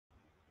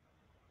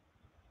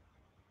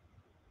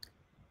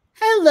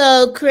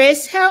Hello,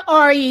 Chris. How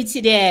are you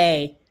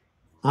today?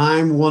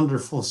 I'm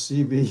wonderful,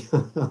 CB.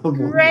 I'm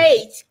wonderful.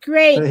 Great,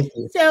 great. Thank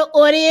you. So,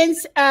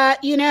 audience, I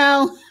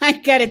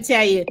gotta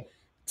tell you,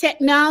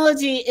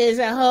 technology is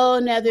a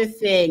whole nother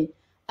thing,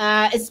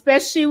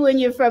 especially when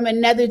you're from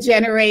another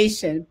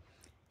generation.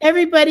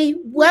 Everybody,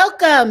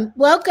 welcome.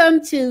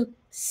 Welcome to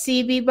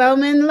CB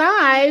Bowman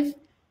Live.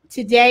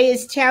 Today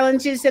is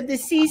Challenges of the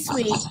C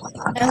Suite.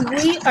 And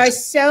we are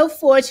so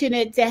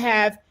fortunate to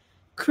have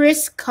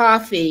Chris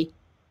Coffey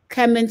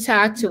come and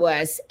talk to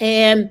us.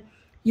 And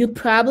you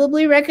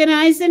probably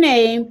recognize the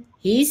name.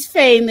 He's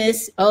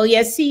famous. Oh,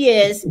 yes, he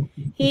is.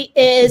 He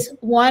is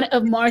one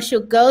of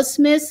Marshall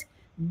Goldsmith's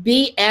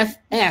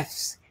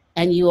BFFs.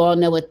 And you all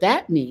know what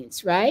that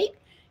means, right?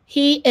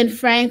 He and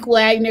Frank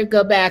Wagner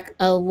go back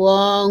a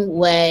long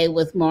way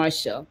with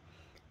Marshall.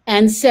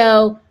 And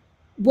so,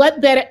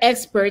 what better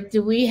expert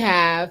do we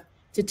have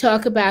to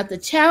talk about the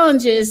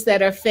challenges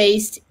that are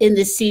faced in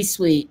the C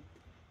suite?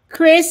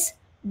 Chris,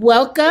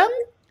 welcome.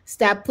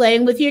 Stop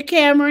playing with your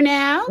camera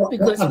now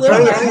because I'm we're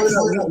trying to live.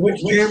 figure out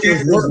which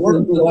camera's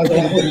working.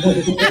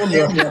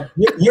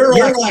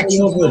 You're actually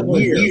over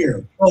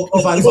here. Well,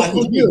 if I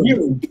look at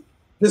you,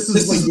 this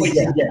is what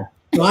you get.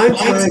 So I'm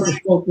trying to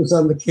focus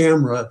on the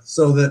camera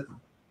so that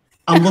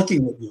I'm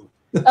looking at you.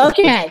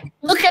 Okay,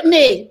 look at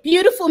me.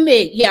 Beautiful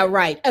me. Yeah,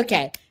 right.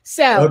 Okay.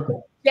 So Okay.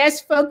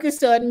 just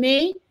focus on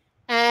me.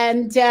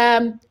 And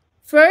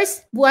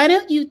first, why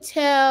don't you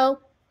tell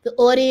the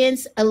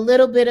audience a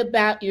little bit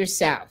about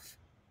yourself?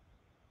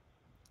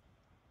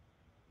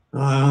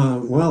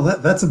 Well,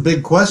 that's a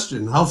big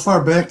question. How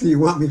far back do you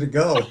want me to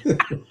go?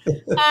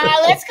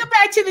 Let's go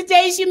back to the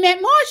days you met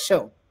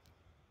Marshall.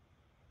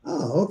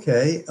 Oh,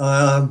 okay.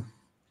 I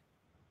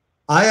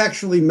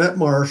actually met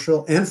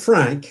Marshall and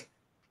Frank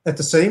at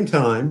the same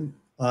time,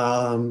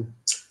 and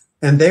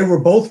they were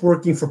both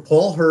working for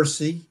Paul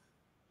Hersey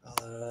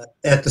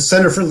at the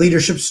Center for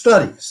Leadership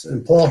Studies.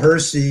 And Paul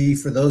Hersey,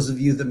 for those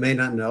of you that may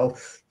not know,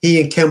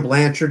 he and Ken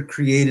Blanchard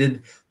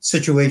created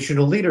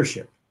situational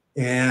leadership.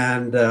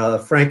 And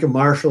Frank and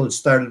Marshall had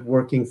started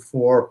working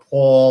for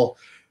Paul,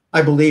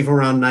 I believe,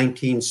 around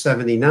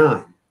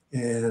 1979.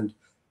 And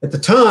at the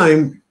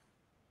time,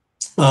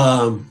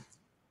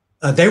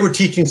 they were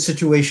teaching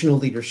situational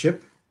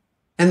leadership.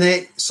 And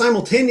they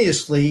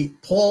simultaneously,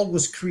 Paul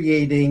was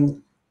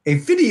creating a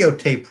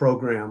videotape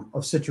program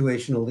of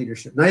situational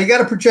leadership. Now you got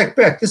to project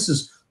back. This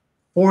is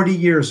 40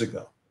 years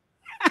ago.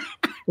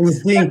 It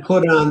was being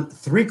put on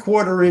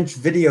 3/4-inch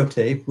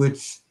videotape,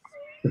 which,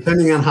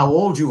 depending on how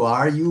old you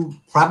are, you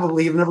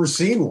probably have never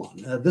seen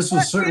one. This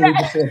was certainly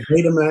before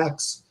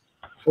Betamax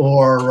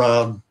or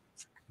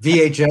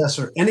VHS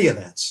or any of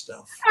that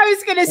stuff. I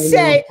was going to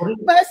say,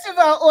 most of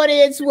our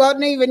audience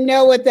won't even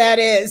know what that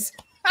is.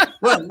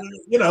 Well,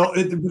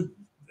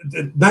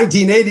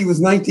 1980 was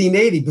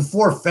 1980,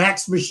 before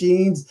fax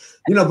machines,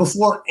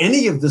 before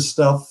any of this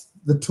stuff,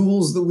 the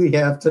tools that we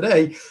have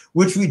today,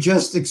 which we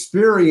just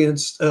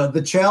experienced,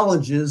 the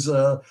challenges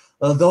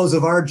those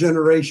of our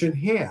generation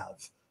have.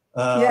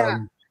 Yeah.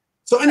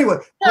 So anyway.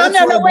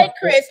 No, wait,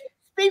 Chris.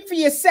 Speak for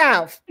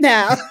yourself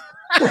now.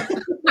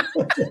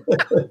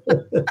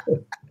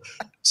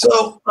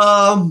 So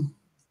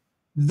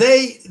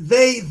they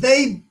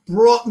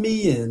brought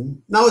me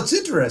in. Now it's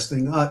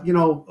interesting, a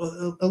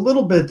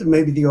little bit that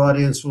maybe the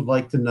audience would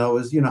like to know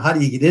is, how do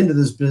you get into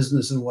this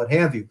business and what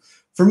have you?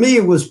 For me,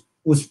 it was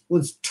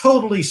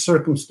totally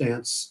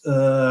circumstance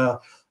that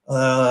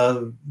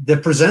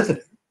presented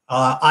it.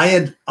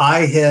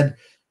 I had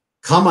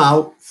come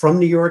out from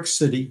New York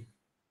City,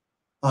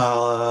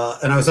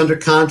 and I was under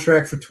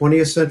contract for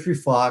 20th Century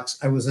Fox.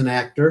 I was an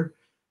actor,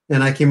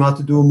 and I came out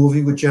to do a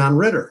movie with John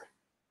Ritter.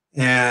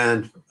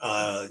 And,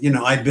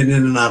 I'd been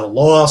in and out of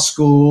law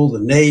school, the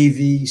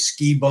Navy,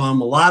 ski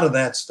bum, a lot of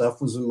that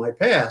stuff was in my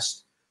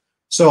past.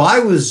 So I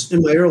was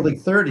in my early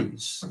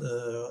 30s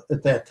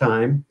at that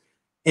time.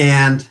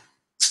 And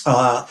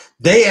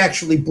they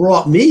actually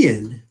brought me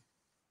in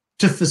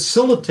to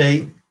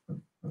facilitate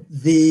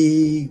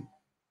the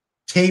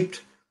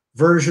taped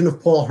version of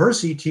Paul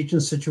Hersey teaching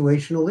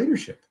situational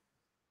leadership.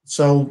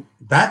 So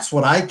that's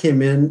what I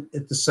came in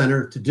at the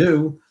center to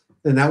do.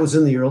 And that was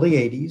in the early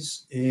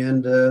 80s.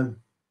 And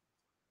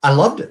I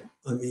loved it.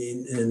 I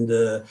mean, and,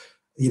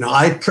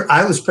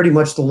 I was pretty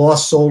much the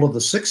lost soul of the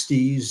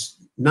 60s,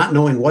 not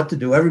knowing what to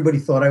do. Everybody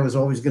thought I was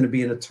always going to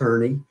be an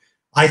attorney.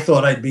 I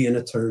thought I'd be an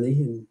attorney.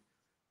 And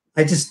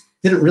I just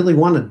didn't really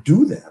want to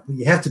do that. But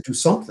you have to do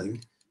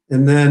something.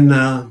 And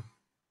then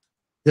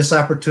this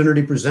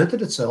opportunity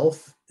presented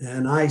itself.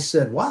 And I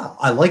said, wow,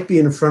 I like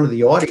being in front of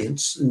the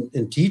audience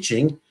and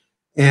teaching.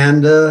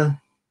 And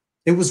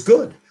it was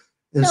good.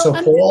 And so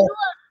Paul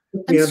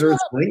took me under his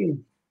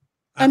wing.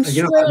 I'm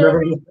sure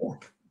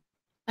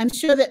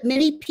that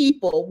many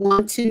people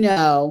want to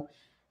know,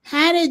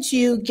 how did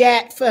you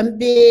get from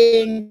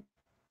being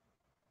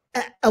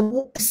a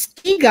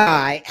ski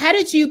guy? How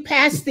did you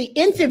pass the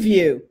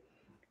interview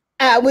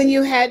when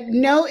you had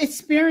no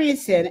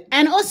experience in it?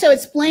 And also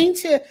explain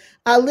to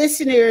our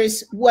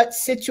listeners what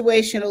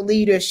situational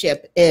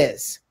leadership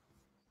is.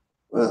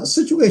 Well,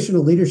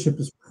 situational leadership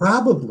is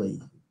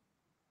probably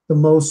the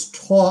most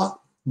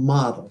taught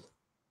model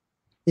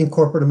in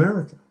corporate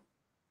America.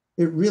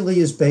 It really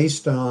is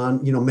based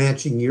on,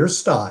 matching your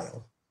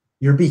style,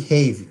 your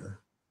behavior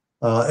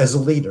as a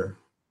leader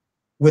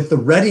with the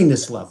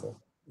readiness level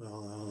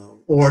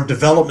or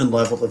development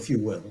level, if you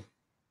will,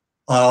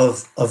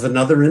 of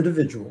another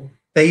individual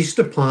based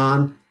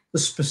upon the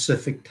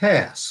specific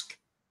task.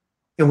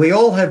 And we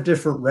all have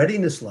different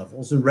readiness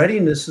levels, and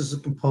readiness is a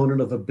component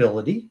of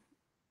ability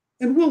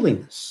and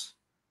willingness.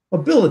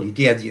 Ability,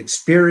 do you have the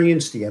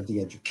experience? Do you have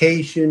the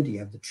education? Do you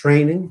have the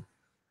training?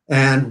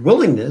 And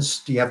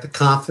willingness, do you have the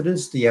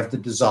confidence? Do you have the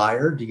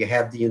desire? Do you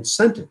have the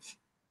incentive?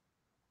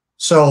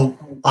 So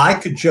I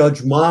could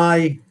judge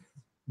my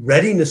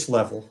readiness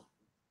level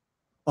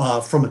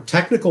from a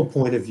technical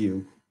point of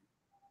view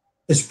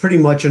is pretty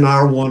much an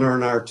R1 or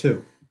an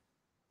R2.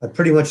 I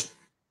pretty much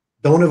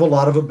don't have a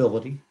lot of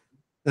ability,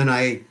 and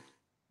I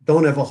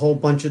don't have a whole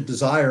bunch of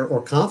desire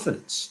or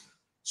confidence.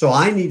 So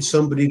I need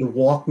somebody to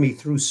walk me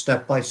through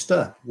step by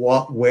step,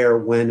 what, where,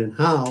 when, and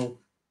how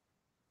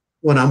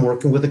when I'm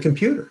working with a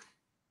computer.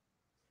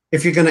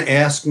 If you're going to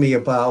ask me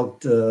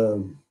about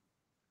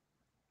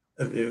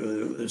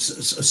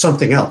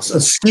something else,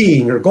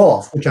 skiing or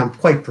golf, which I'm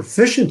quite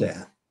proficient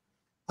at,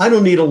 I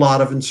don't need a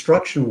lot of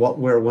instruction, what,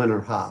 where, when,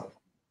 or how,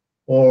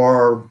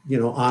 or,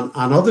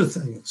 on other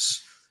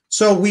things.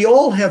 So we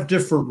all have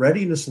different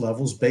readiness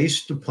levels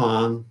based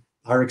upon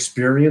our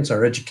experience,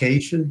 our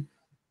education,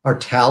 our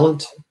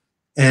talent.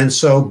 And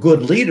so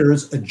good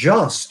leaders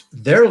adjust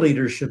their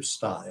leadership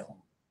style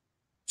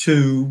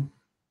to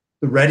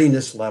the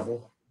readiness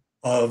level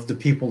of the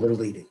people they're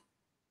leading.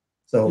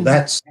 So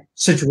that's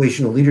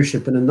situational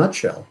leadership in a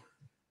nutshell.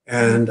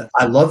 And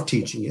I love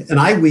teaching it. And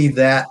I weave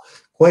that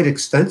quite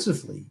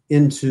extensively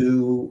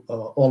into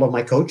all of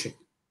my coaching.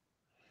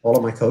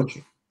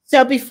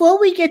 So before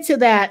we get to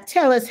that,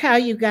 tell us how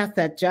you got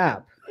that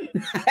job.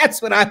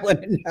 That's what I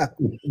want to know.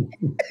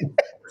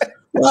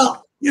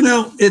 Well,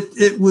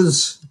 it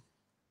was,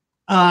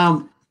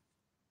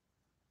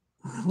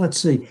 let's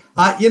see,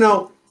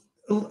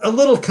 a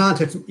little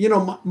context.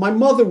 My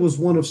mother was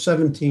one of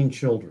 17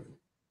 children.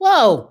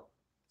 Whoa.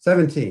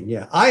 17,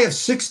 yeah. I have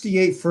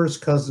 68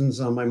 first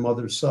cousins on my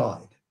mother's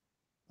side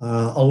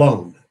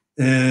alone.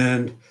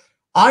 And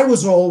I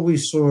was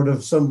always sort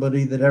of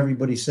somebody that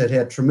everybody said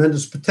had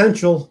tremendous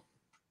potential,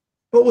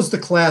 but was the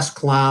class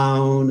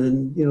clown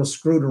and,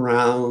 screwed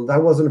around. I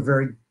wasn't a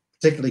very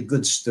particularly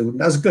good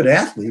student. I was a good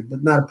athlete,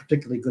 but not a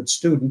particularly good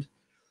student.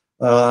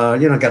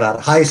 Got out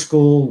of high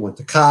school, went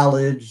to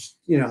college.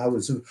 I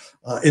was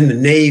in the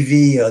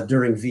Navy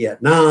during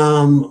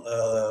Vietnam.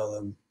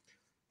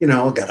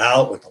 Got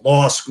out, went to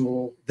law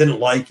school,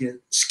 didn't like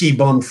it, ski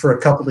bummed for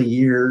a couple of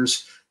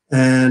years,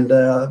 and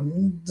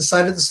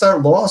decided to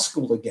start law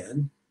school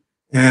again.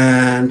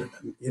 And,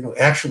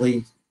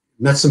 actually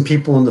met some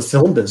people in the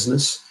film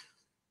business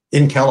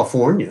in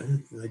California.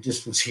 I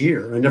just was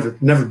here. I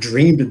never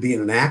dreamed of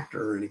being an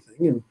actor or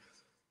anything. And,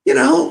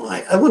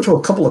 I went to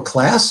a couple of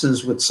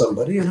classes with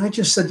somebody, and I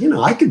just said,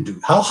 I could do,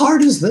 how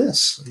hard is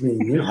this? I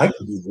mean, I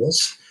could do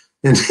this.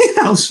 And,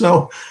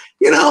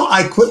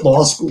 I quit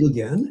law school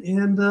again,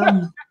 and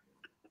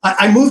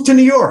I moved to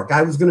New York.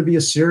 I was going to be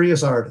a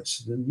serious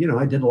artist. And,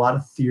 I did a lot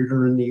of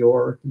theater in New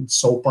York and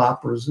soap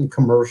operas and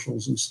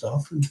commercials and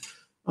stuff.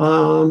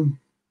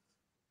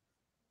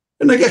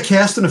 And I got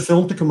cast in a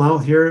film to come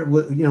out here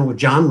with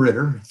John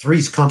Ritter,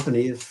 Three's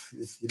Company. If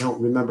you don't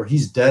remember,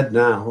 he's dead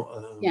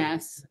now.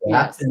 Yes.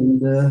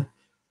 And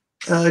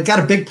got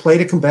a big play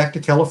to come back to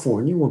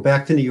California. Went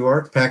back to New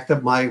York, packed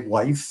up my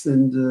wife,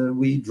 and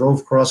we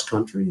drove cross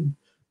country. And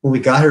when we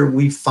got here,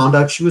 we found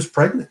out she was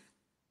pregnant.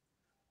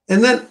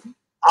 And then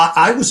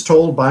I was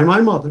told by my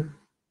mother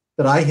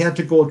that I had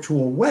to go to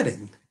a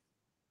wedding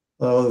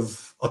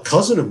of a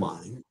cousin of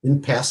mine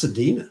in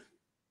Pasadena.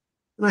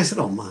 And I said,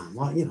 "Oh, Mom,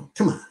 well,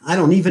 come on. I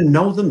don't even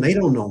know them. They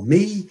don't know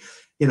me.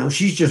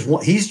 He's just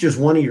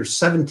one of your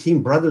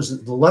 17 brothers,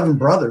 11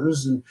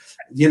 brothers. And,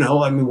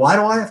 why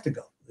do I have to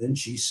go?" And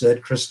she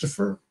said,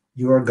 "Christopher,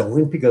 you are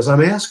going because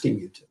I'm asking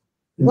you to."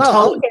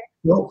 Well, okay.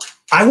 So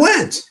I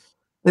went.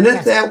 And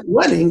at that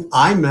wedding,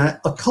 I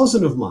met a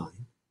cousin of mine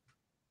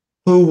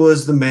who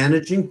was the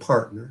managing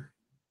partner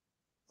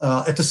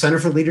at the Center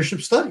for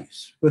Leadership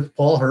Studies with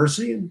Paul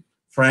Hersey and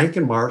Frank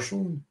and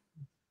Marshall.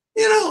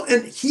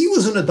 And he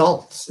was an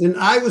adult, and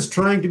I was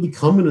trying to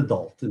become an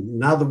adult. And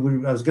now that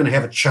I was going to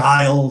have a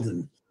child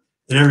and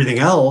everything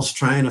else,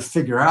 trying to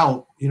figure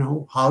out,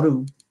 how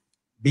to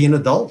be an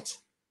adult.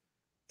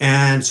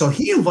 And so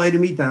he invited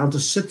me down to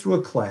sit through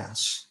a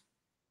class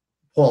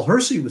Paul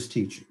Hersey was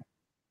teaching.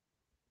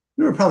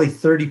 There were probably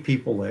 30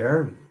 people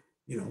there,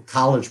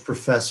 college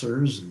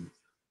professors and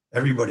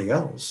everybody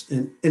else.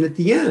 And at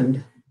the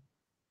end,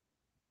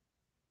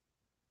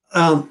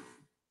 I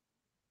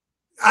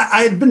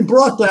had been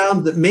brought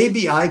down that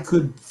maybe I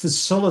could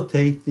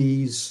facilitate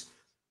these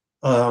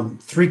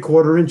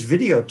 3/4-inch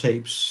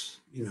videotapes.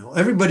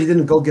 Everybody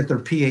didn't go get their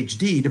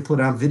PhD to put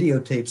on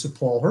videotapes of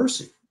Paul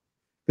Hersey,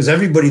 because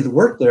everybody that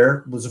worked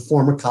there was a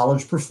former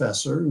college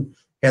professor and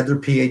had their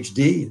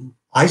PhD, and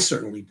I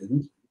certainly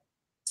didn't.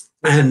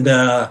 And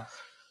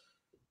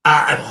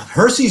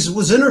Hersey's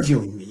was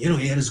interviewing me.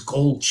 He had his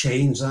gold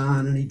chains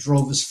on, and he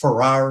drove his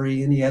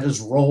Ferrari, and he had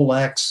his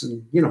Rolex,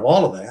 and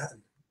all of that.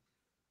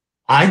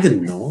 I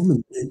didn't know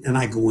him, and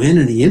I go in,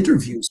 and he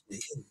interviews me,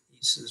 and he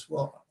says,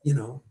 "Well,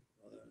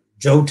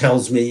 Joe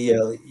tells me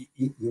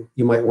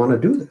you might want to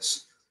do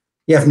this.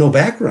 You have no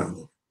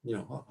background.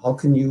 How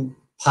can you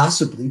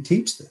possibly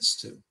teach this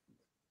to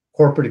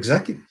corporate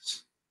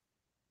executives?"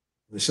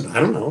 I said, "I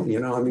don't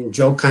know.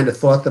 Joe kind of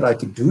thought that I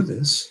could do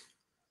this,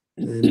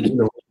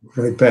 and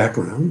right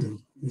background."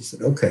 And he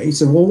said, "Okay." He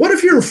said, "Well, what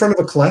if you're in front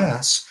of a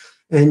class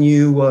and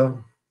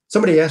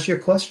somebody asks you a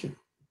question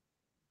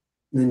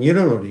and you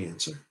don't know the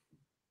answer?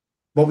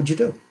 What would you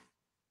do?"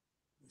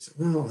 I said,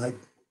 "Well, I'd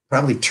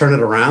probably turn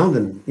it around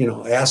and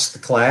ask the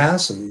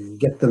class and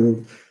get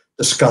them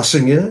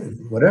discussing it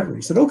and whatever."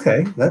 He said,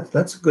 "Okay,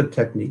 that's a good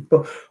technique.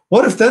 But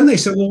what if then they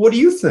said, 'Well, what do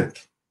you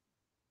think?'"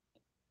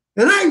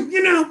 And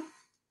I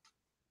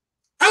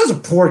was a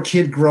poor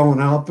kid growing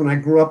up, and I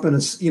grew up in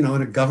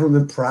a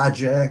government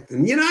project,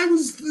 and I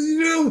was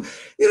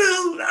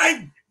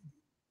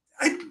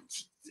I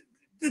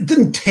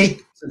didn't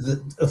take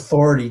the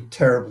authority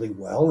terribly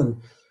well,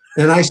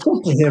 and I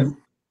said to him,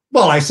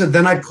 "Well," I said,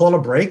 "then I'd call a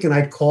break and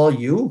I'd call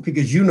you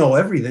because you know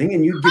everything,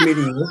 and you'd give me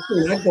the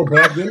answer, and I'd go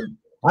back in,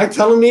 I'd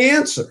tell him the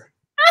answer."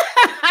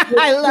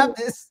 I love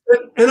this.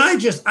 And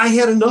I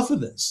had enough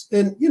of this,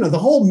 and the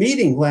whole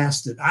meeting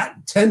lasted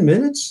 10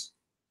 minutes.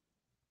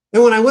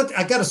 And when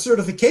I got a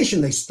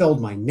certification, they spelled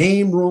my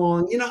name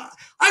wrong.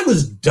 I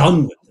was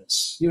done with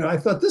this. I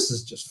thought, this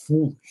is just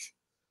foolish.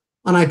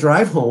 And I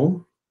drive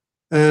home,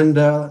 and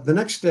the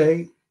next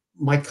day,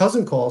 my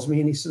cousin calls me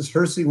and he says,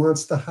 "Hersey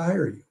wants to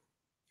hire you."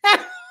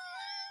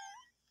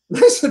 And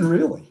I said,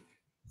 "Really?"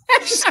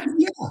 He said,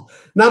 "Yeah."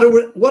 Now,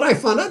 what I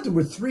found out, there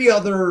were 3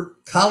 other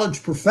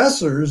college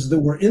professors that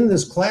were in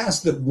this class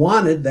that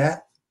wanted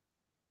that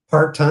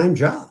part-time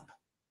job.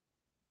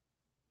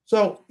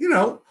 So,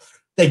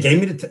 they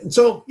gave me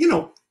so,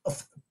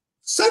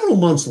 several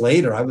months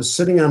later, I was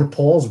sitting on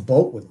Paul's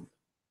boat with him.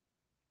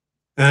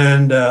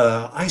 And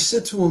I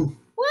said to him,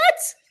 "What?"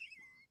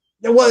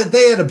 Well,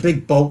 they had a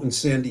big boat in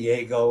San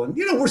Diego, and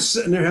we're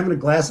sitting there having a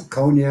glass of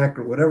cognac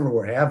or whatever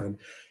we're having.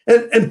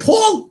 And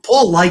Paul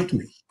liked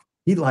me.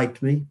 He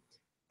liked me.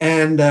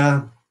 And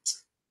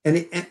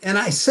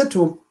I said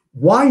to him,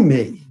 "Why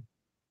me?"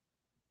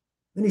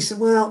 And he said,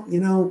 "Well,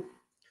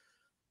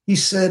 he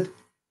said,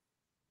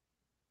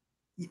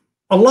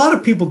 a lot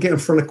of people get in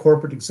front of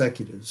corporate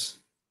executives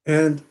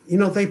and,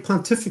 they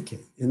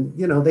pontificate and,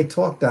 they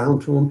talk down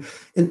to them.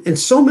 And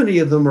so many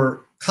of them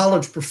are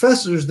college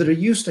professors that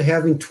are used to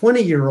having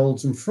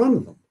 20-year-olds in front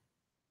of them.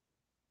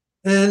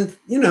 And,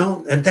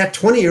 and that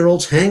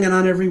 20-year-old's hanging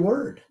on every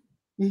word."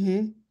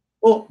 Mm-hmm.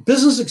 Well,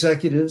 business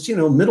executives,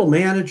 middle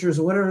managers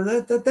or whatever,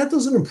 that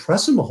doesn't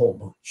impress them a whole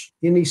bunch.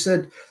 And he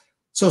said,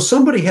 so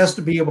somebody has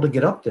to be able to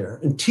get up there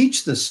and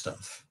teach this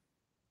stuff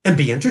and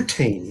be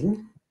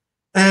entertaining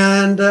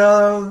and,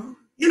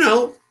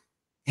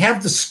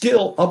 have the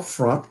skill up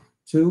front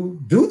to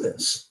do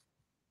this.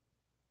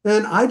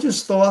 And I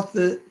just thought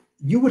that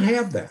you would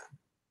have that.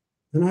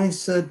 And I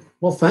said,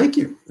 "Well, thank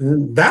you."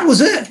 And that was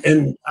it.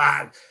 And,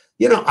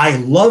 I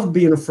loved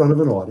being in front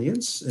of an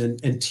audience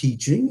and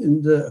teaching.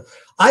 And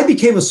I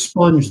became a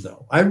sponge,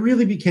 though. I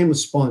really became a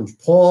sponge.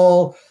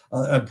 Paul,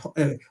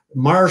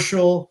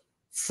 Marshall,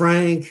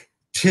 Frank,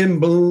 Tim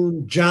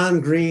Boone, John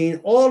Green,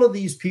 all of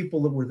these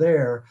people that were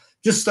there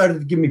just started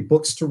to give me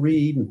books to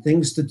read and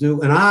things to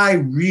do. And I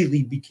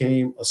really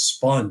became a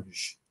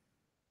sponge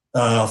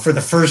for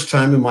the first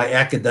time in my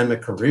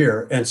academic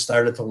career and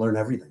started to learn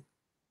everything.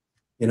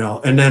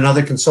 And then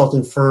other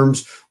consulting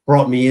firms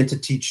brought me in to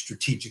teach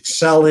strategic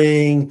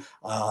selling,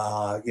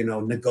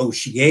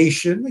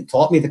 negotiation. They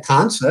taught me the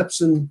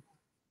concepts and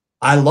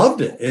I loved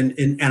it.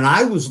 And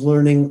I was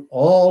learning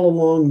all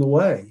along the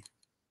way.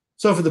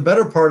 So for the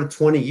better part of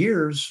 20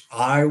 years,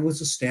 I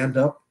was a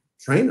stand-up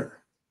trainer.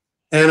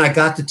 And I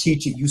got to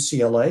teach at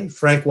UCLA.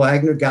 Frank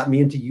Wagner got me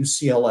into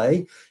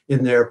UCLA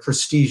in their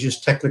prestigious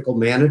technical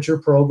manager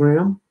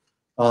program,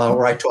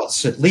 where I taught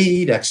Sit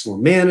Lead,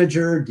 Excellent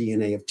Manager,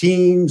 DNA of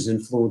Teams,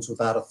 Influence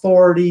Without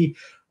Authority,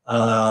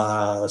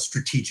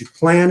 strategic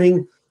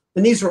planning.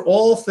 And these are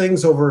all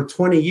things over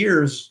 20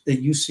 years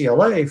at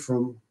UCLA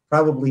from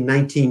probably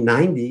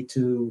 1990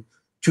 to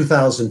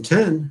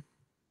 2010.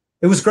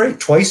 It was great,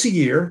 twice a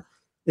year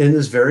in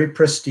this very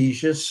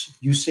prestigious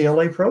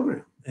UCLA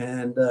program.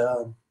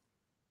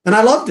 And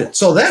I loved it.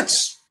 So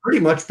that's pretty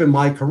much been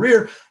my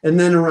career. And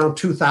then around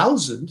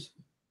 2000,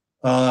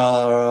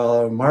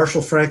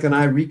 Marshall, Frank, and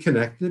I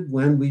reconnected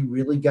when we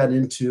really got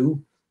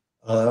into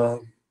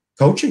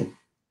coaching.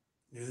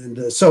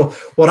 And so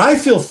what I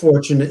feel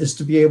fortunate is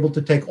to be able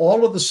to take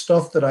all of the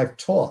stuff that I've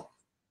taught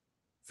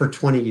for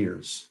 20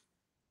 years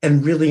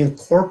and really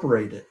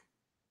incorporate it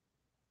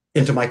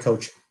into my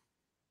coaching.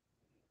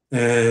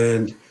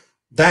 And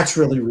that's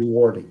really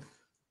rewarding.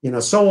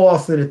 So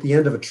often at the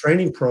end of a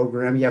training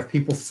program, you have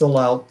people fill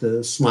out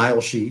the smile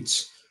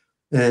sheets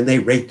and they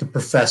rate the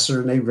professor,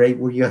 and they rate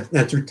were you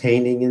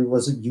entertaining and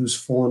was it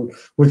useful and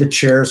were the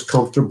chairs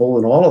comfortable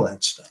and all of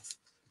that stuff.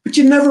 But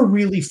you never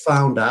really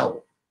found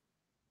out.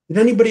 Did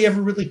anybody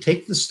ever really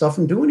take this stuff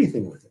and do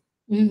anything with it?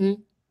 Mm-hmm.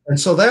 And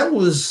so it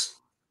was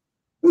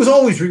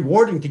always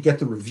rewarding to get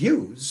the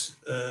reviews.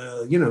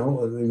 I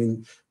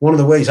mean, one of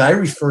the ways I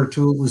referred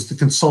to it was the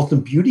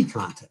consultant beauty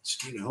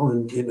contest,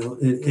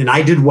 and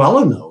I did well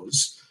in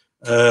those,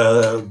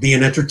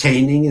 being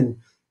entertaining and,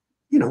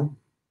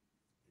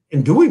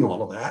 and doing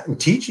all of that and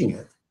teaching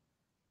it.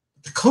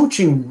 The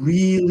coaching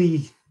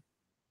really,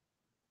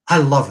 I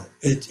love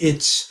it.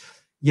 It's,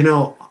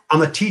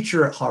 I'm a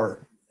teacher at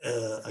heart,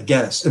 I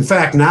guess. In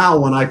fact, now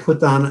when I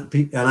put on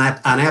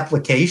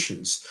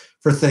applications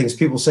for things,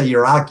 people say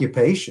your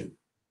occupation.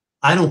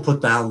 I don't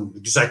put down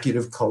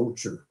executive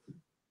coach or,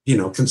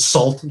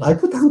 consultant. I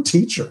put down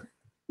teacher.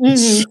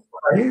 It's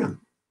what I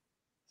am.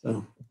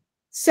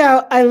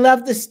 So I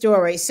love the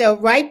story. So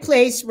right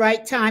place,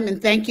 right time,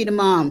 and thank you to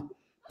Mom.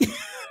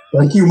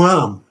 Thank you,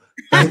 Mom.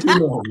 Thank you,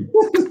 Mom.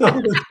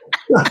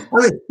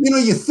 I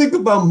mean, you think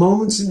about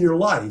moments in your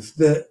life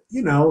that,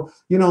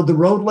 the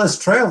road less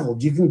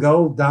traveled. You can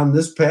go down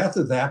this path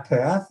or that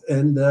path,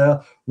 and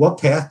what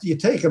path do you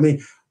take? I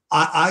mean,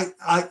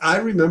 I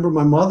remember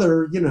my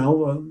mother,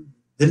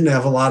 didn't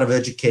have a lot of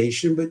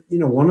education, but,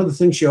 one of the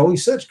things she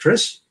always said,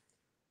 Chris,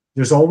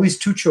 there's always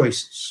two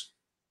choices.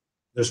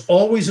 There's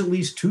always at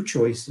least two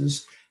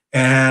choices,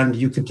 and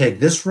you can take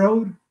this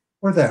road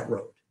or that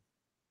road.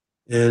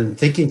 And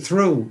thinking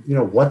through,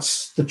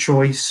 what's the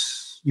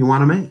choice you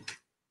want to make?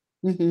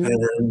 Mm-hmm.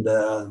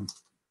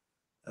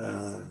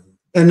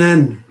 And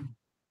then,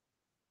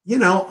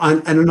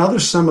 and another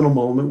seminal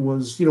moment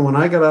was, when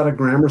I got out of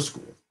grammar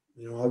school.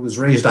 I was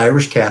raised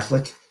Irish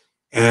Catholic,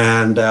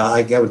 and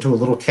I went to a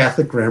little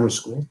Catholic grammar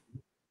school.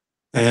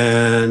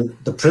 And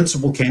the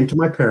principal came to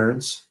my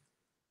parents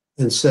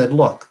and said,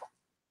 look,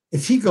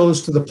 if he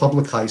goes to the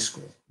public high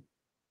school,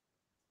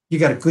 you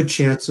got a good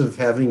chance of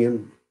having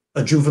him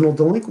a juvenile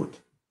delinquent.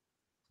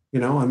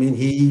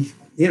 He,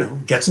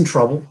 gets in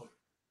trouble.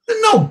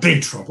 No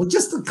big trouble,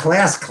 just a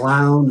class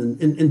clown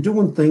and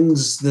doing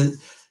things that,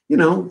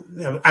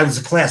 I was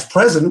a class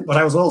president, but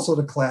I was also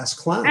the class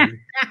clown.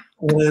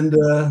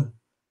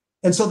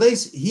 And so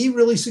he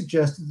really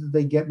suggested that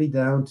they get me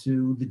down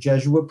to the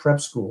Jesuit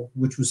prep school,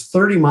 which was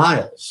 30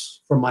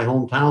 miles from my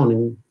hometown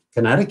in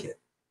Connecticut.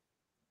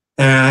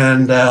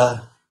 And I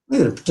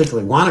didn't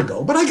particularly want to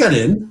go, but I got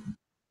in.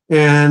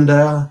 And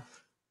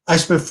I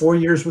spent 4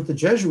 years with the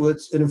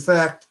Jesuits. And in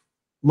fact,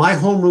 my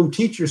homeroom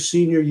teacher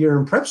senior year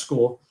in prep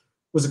school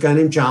was a guy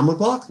named John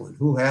McLaughlin,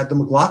 who had the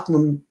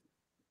McLaughlin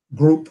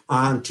group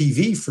on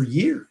TV for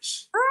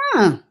years.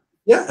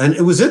 Yeah, and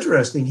it was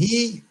interesting.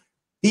 He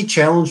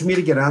challenged me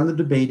to get on the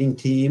debating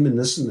team and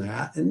this and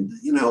that. And,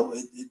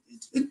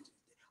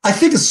 I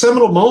think it's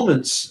seminal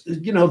moments,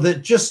 that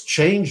just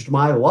changed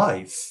my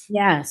life.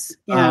 Yes.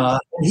 Yeah.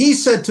 He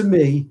said to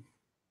me,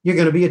 you're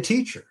going to be a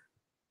teacher.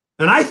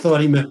 And I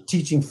thought he meant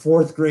teaching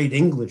fourth grade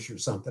English or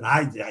something.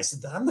 I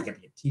said, I'm not going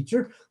to be a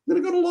teacher. I'm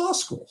going to go to law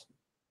school.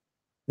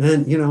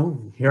 And,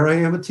 here I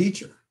am, a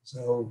teacher.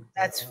 So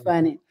that's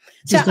funny.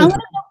 So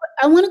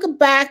I want to go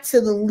back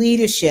to the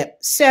leadership.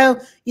 So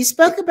you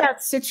spoke about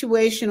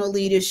situational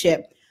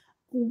leadership.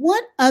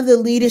 What other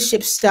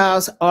leadership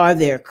styles are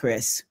there,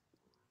 Chris?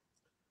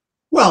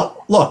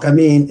 Well, look, I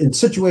mean, in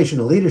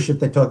situational leadership,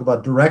 they talk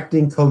about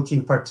directing,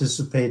 coaching,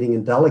 participating,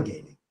 and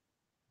delegating.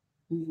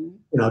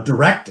 Mm-hmm.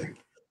 Directing,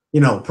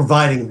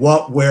 providing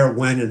what, where,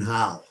 when, and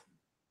how.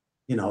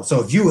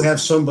 So if you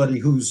have somebody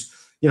who's,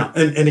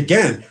 and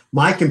again,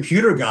 my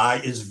computer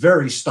guy is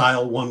very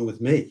style one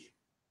with me.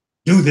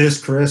 Do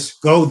this, Chris,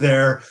 go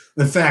there.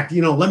 In fact,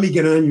 let me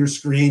get on your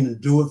screen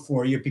and do it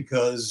for you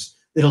because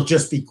it'll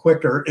just be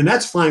quicker. And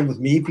that's fine with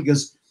me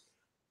because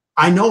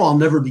I know I'll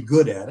never be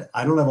good at it.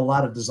 I don't have a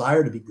lot of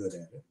desire to be good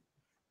at it.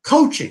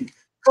 Coaching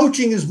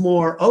is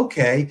more,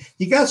 okay,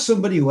 you got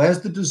somebody who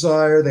has the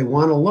desire, they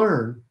want to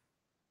learn,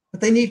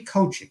 but they need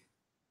coaching.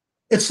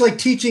 It's like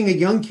teaching a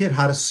young kid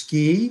how to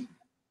ski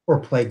or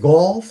play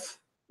golf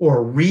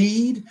or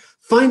read,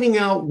 finding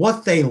out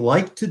what they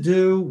like to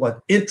do,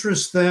 what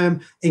interests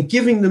them, and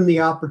giving them the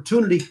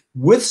opportunity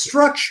with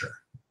structure,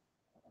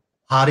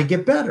 how to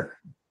get better.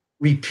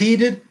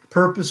 Repeated,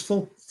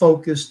 purposeful,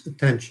 focused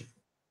attention.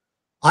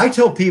 I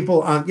tell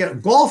people,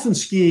 golf and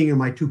skiing are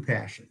my two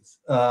passions,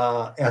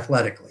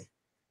 athletically.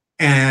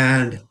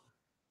 And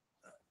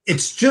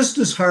it's just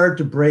as hard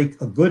to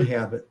break a good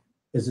habit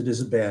as it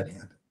is a bad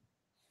habit.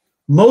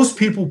 Most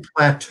people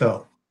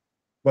plateau,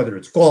 whether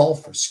it's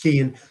golf or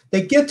skiing.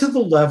 They get to the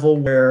level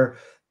where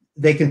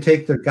they can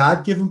take their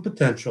God-given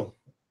potential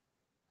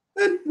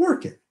and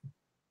work it.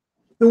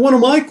 And one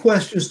of my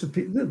questions to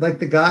people, like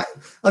the guy,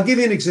 I'll give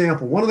you an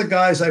example. One of the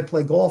guys I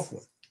play golf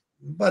with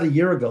about a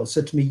year ago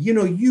said to me,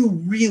 you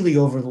really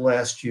over the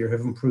last year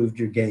have improved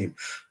your game.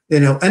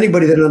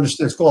 Anybody that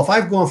understands golf,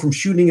 I've gone from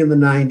shooting in the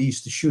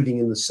 90s to shooting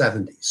in the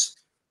 70s.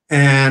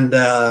 And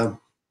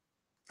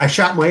I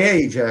shot my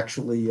age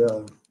actually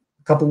a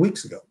couple of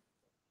weeks ago.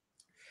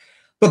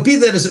 But be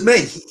that as it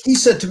may, he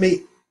said to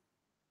me,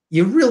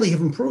 you really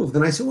have improved.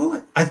 And I said,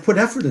 well, I've put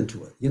effort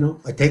into it. You know,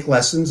 I take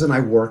lessons and I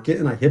work it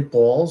and I hit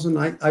balls and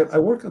I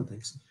work on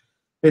things.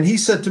 And he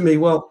said to me,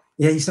 well,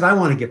 yeah, he said, I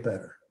want to get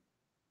better.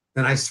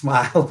 And I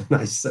smiled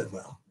and I said,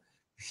 well,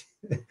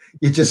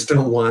 you just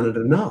don't want it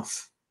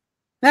enough.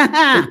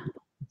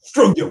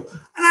 Screw you.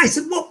 And I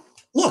said, well,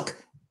 look,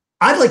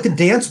 I'd like to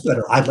dance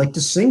better. I'd like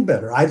to sing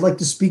better. I'd like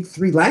to speak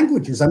 3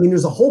 languages. I mean,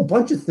 there's a whole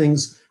bunch of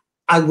things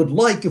I would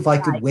like if I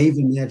could wave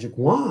a magic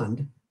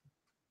wand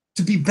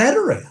to be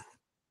better at.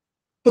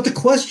 But the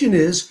question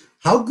is,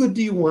 how good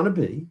do you want to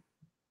be?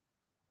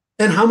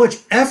 And how much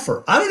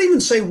effort? I don't even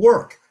say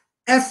work,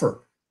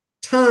 effort,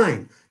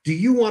 time do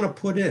you want to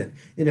put in?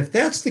 And if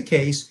that's the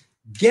case,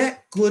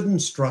 get good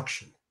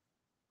instruction.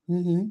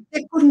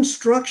 Get good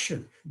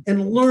instruction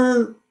and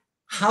learn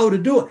how to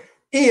do it.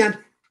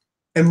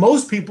 And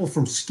most people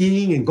from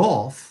skiing and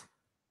golf,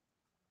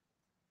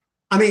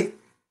 I mean,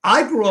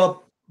 I grew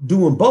up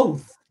doing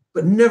both,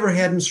 but never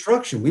had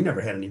instruction. We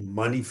never had any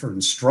money for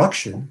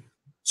instruction.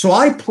 So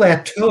I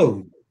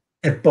plateaued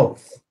at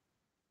both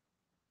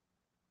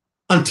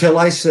until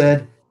I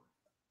said,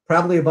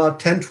 probably about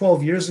 10,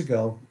 12 years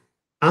ago,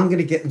 I'm going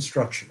to get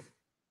instruction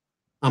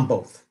on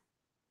both.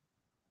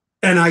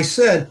 And I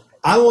said,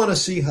 I want to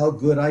see how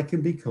good I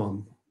can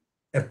become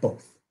at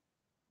both.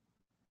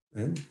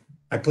 And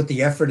I put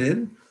the effort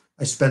in,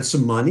 I spent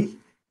some money,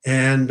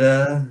 and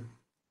I'm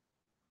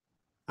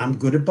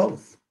good at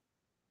both.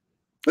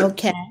 But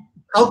okay.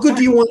 How good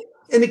do you want?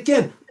 And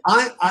again,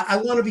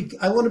 I want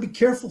to be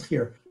careful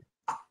here.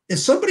 If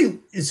somebody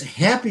is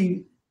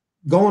happy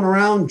going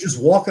around, just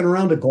walking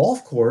around a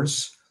golf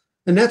course,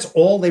 and that's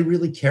all they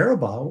really care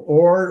about,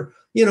 or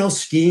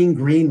skiing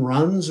green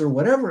runs or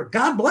whatever,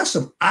 God bless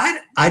them.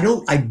 I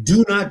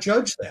do not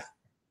judge that.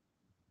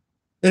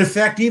 And in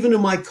fact, even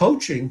in my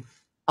coaching,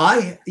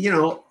 I've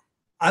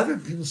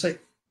had people say,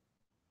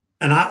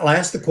 and I'll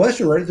ask the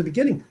question right at the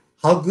beginning,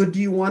 how good do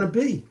you want to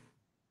be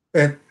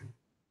at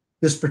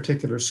this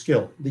particular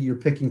skill that you're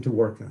picking to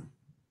work on?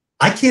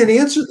 I can't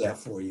answer that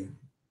for you.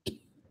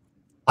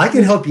 I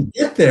can help you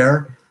get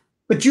there,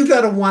 but you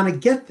got to want to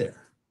get there.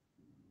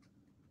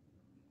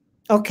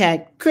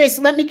 Okay. Chris,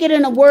 let me get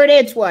in a word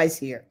edgewise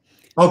here.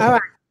 Okay. All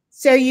right.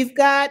 So you've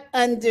got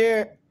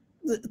under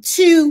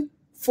 2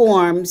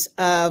 forms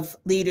of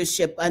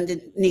leadership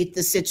underneath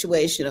the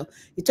situational.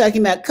 You're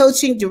talking about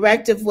coaching,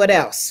 directive, what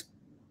else?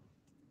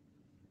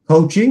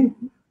 Coaching.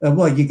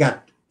 Well, you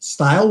got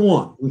style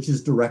 1, which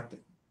is directing.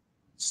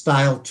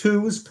 Style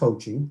 2 is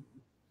coaching.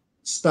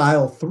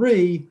 Style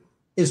 3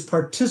 is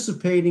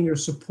participating or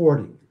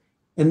supporting.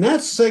 And that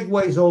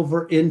segues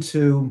over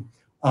into,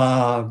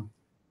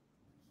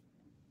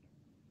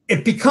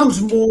 it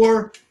becomes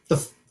more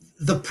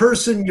the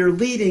person you're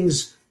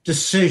leading's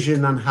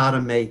decision on how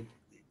to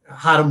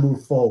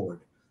move forward.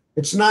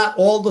 It's not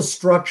all the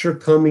structure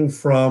coming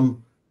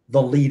from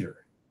the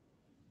leader.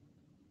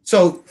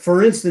 So,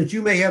 for instance,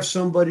 you may have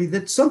somebody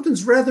that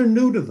something's rather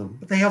new to them,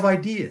 but they have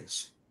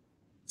ideas.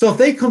 So if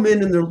they come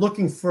in and they're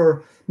looking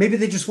for, maybe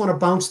they just want to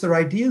bounce their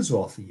ideas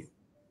off of you.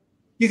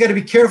 You got to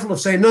be careful of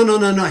saying, no,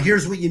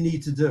 here's what you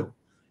need to do.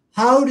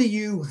 How do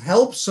you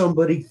help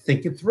somebody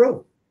think it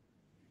through?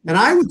 And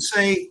I would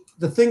say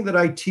the thing that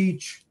I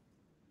teach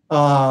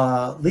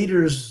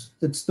leaders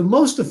that's the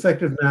most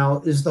effective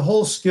now is the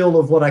whole skill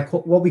of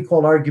what we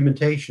call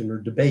argumentation or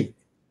debate.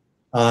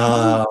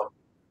 And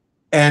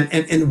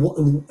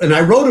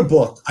I wrote a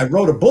book. I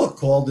wrote a book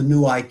called The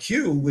New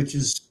IQ, which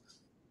is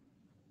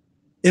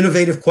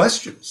innovative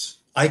questions.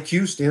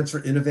 IQ stands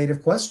for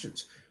innovative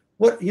questions.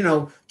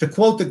 To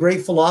quote the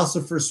great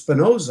philosopher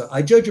Spinoza,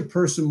 I judge a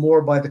person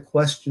more by the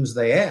questions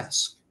they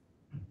ask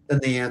than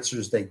the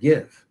answers they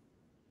give.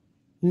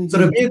 So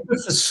to be a good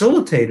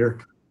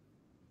facilitator,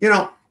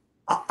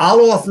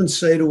 I'll often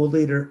say to a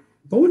leader,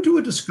 go into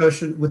a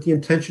discussion with the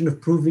intention of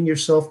proving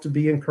yourself to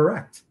be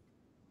incorrect,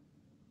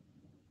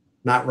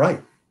 not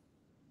right.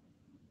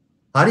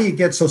 How do you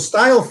get, so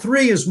style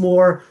 3 is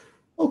more,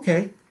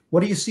 okay,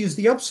 what do you see as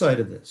the upside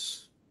of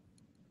this?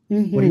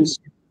 What do you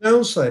see as the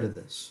downside of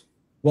this?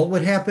 What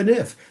would happen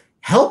if?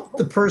 Help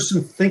the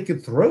person think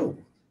it through.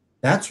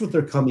 That's what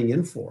they're coming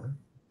in for,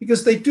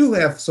 because they do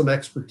have some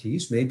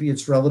expertise. Maybe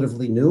it's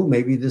relatively new.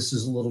 Maybe this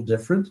is a little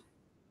different.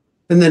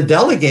 And then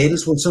delegate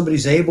is when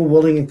somebody's able,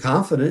 willing, and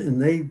confident, and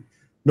they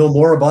know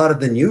more about it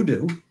than you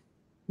do.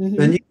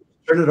 Then you can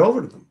turn it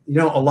over to them.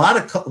 A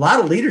lot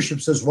of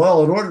leadership says,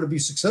 well, in order to be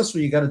successful,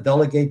 you got to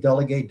delegate.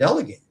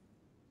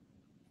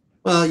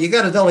 Well, you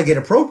got to delegate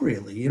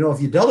appropriately.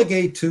 If you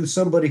delegate to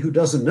somebody who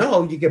doesn't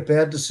know, you get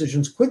bad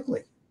decisions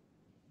quickly.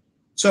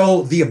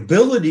 So the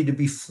ability to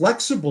be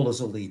flexible as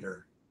a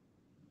leader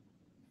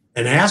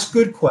and ask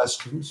good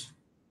questions,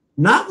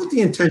 not with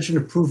the intention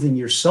of proving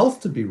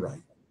yourself to be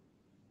right,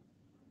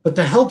 but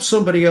to help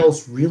somebody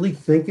else really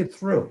think it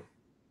through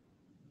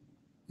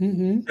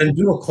and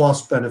do a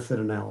cost-benefit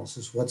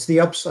analysis. What's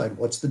the upside?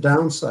 What's the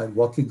downside?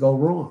 What could go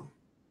wrong?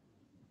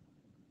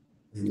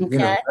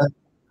 And,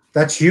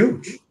 that's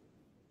huge.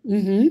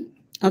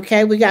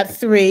 Okay, we got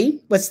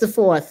 3. What's the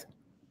 4th?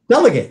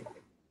 Delegate.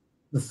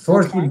 The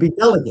 4th would be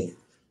delegate.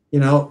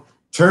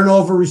 turn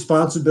over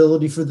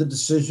responsibility for the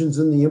decisions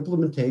and the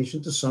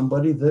implementation to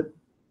somebody that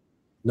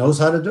knows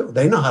how to do it.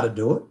 They know how to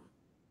do it.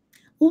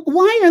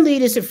 Why are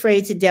leaders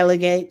afraid to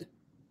delegate?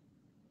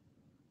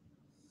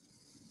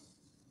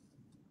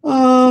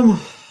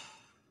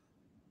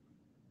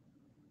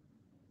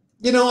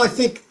 I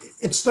think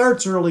it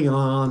starts early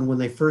on when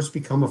they first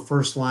become a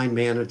first line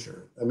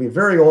manager. I mean,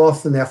 very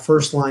often that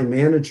first line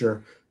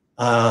manager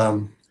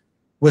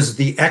was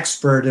the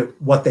expert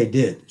at what they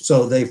did.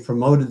 So they've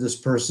promoted this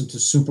person to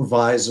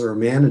supervisor or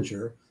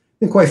manager.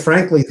 And quite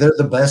frankly, they're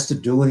the best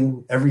at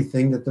doing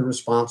everything that they're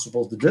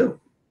responsible to do.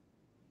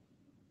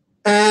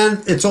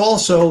 And it's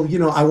also,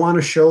 I want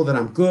to show that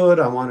I'm good.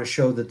 I want to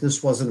show that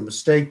this wasn't a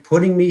mistake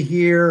putting me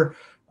here.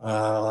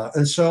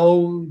 And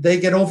so they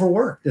get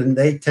overworked and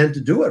they tend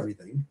to do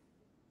everything.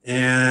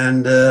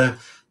 And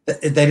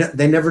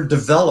they never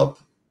develop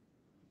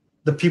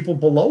the people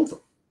below them.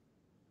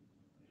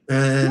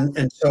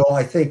 And so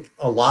I think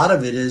a lot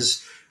of it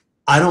is,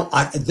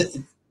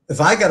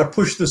 if I got to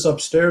push this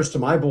upstairs to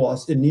my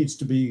boss, it needs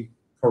to be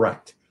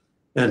correct.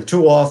 And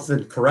too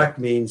often correct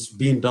means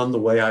being done the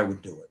way I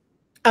would do it.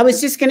 I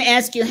was just going to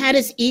ask you, how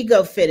does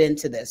ego fit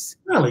into this?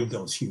 Well,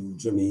 ego's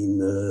huge. I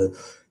mean,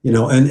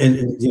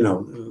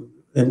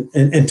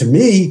 and to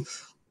me,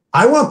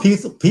 I want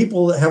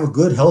people that have a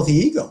good, healthy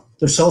ego.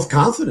 They're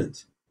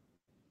self-confident.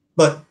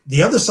 But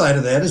the other side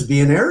of that is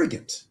being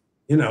arrogant.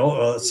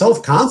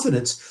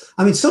 Self-confidence.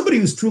 I mean, somebody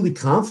who's truly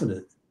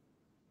confident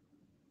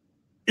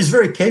is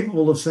very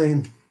capable of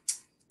saying,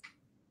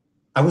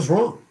 I was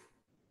wrong.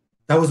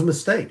 That was a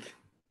mistake.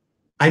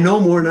 I know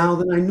more now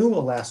than I knew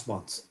last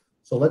month.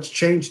 So let's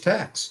change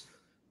tacks.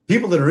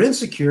 People that are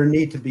insecure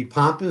need to be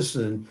pompous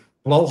and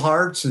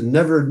blowhards and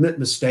never admit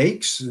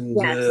mistakes and,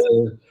 yes.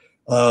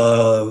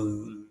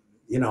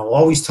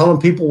 Always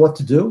telling people what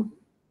to do.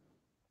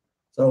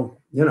 So,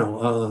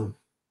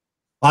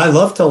 I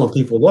love telling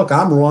people, look,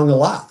 I'm wrong a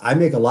lot. I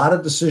make a lot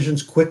of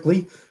decisions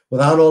quickly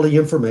without all the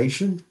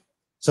information.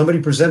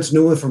 Somebody presents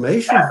new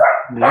information.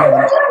 You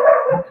know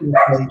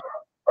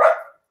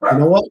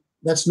what?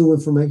 That's new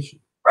information.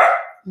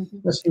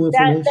 That's new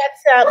information.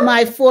 That's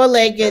my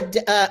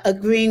four-legged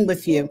agreeing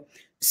with you.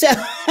 So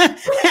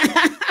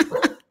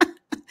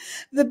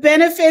the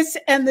benefits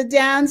and the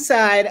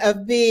downside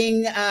of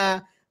being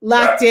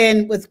locked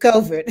in with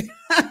COVID.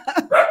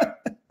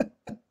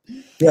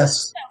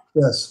 Yes.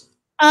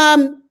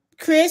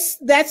 Chris,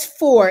 that's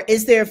 4.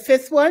 Is there a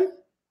 5th one?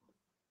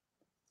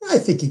 I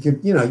think you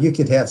could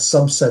have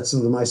subsets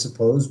of them, I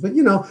suppose. But,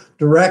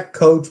 direct,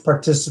 coach,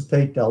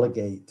 participate,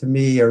 delegate, to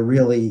me are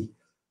really,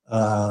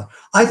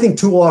 I think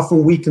too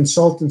often we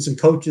consultants and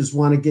coaches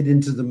want to get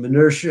into the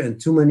minutia and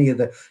too many of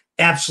the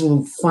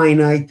absolute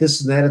finite,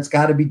 this and that, it's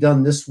got to be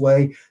done this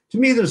way. To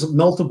me, there's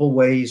multiple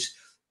ways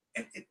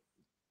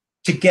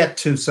to get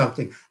to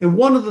something. And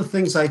one of the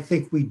things I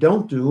think we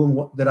don't do,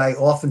 and that I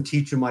often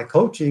teach in my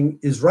coaching,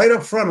 is right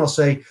up front, I'll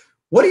say,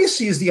 what do you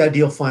see as the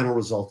ideal final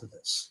result of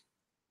this?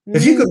 Mm-hmm.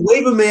 If you could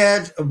wave a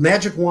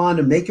magic wand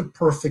and make it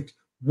perfect,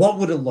 what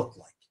would it look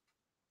like?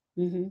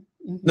 Mm-hmm.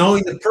 Mm-hmm.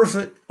 Knowing that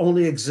perfect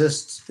only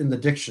exists in the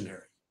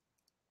dictionary.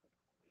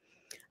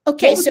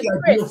 Okay, what would so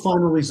the ideal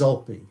final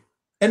result be?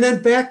 And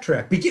then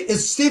backtrack.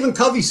 As Stephen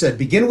Covey said,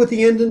 begin with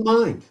the end in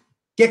mind.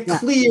 Get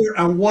clear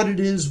on what it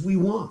is we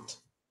want.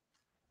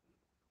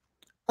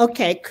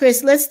 Okay,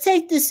 Chris, let's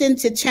take this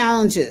into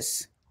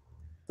challenges.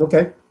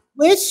 Okay.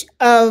 Which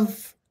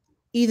of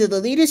either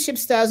the leadership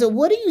styles or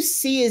what do you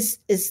see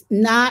is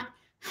not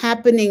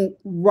happening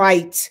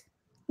right?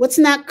 What's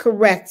not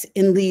correct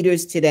in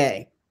leaders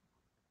today?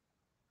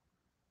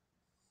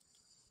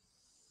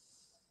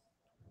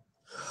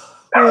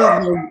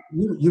 Well,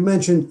 you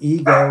mentioned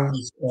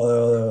egos.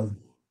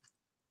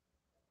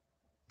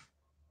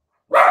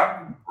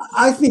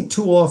 I think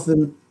too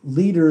often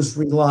leaders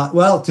rely,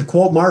 to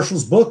quote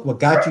Marshall's book, what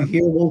got you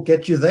here won't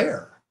get you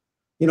there.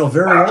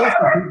 Very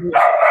often people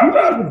hold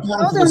on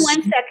 1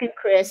 second,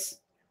 Chris.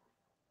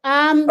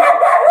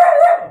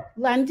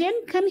 London,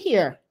 come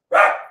here.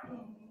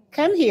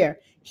 Come here.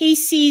 He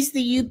sees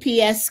the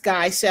UPS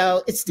guy,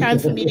 so it's time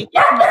for me to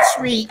give him a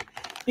treat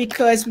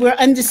because we're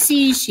under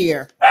siege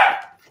here.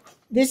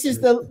 This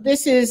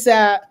is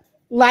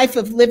life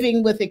of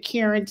living with a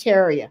Kieran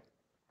Terrier.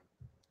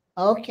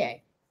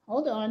 Okay,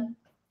 hold on.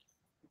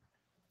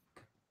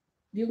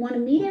 Do you want to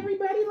meet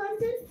everybody,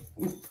 London?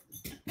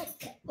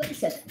 Okay, wait a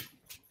second.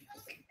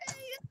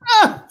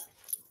 Oh.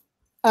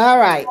 All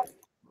right.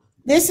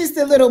 This is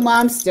the little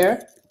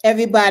monster.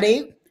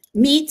 Everybody,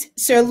 meet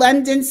Sir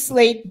London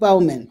Slate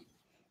Bowman.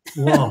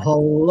 Well,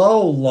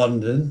 hello,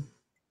 London.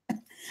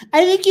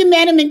 I think you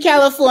met him in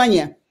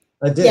California.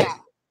 I did. Yeah.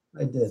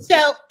 I did.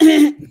 So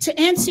to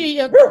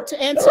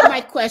answer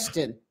my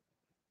question.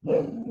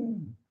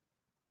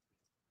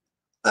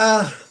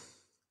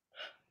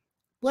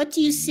 What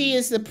do you see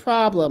as the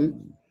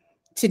problem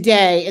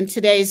today in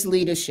today's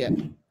leadership?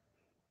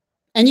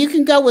 And you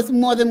can go with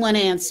more than one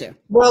answer.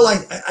 Well,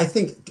 I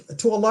think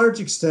to a large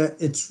extent,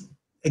 it's,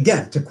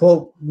 again, to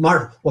quote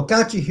Mark, what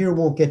got you here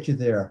won't get you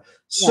there.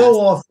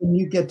 So often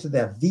you get to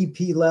that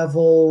VP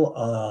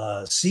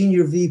level,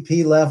 senior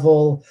VP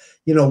level,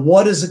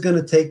 what is it going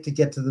to take to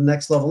get to the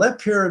next level? That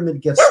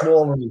pyramid gets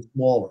smaller and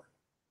smaller.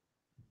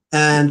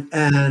 And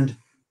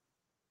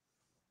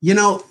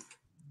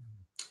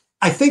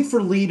I think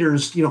for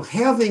leaders,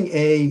 having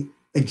a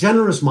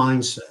generous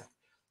mindset.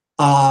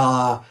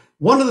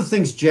 One of the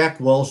things Jack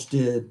Welch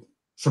did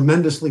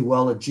tremendously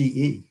well at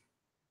GE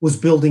was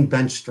building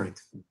bench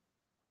strength.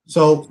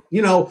 So,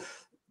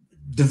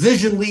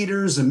 division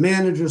leaders and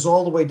managers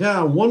all the way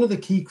down, one of the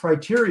key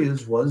criteria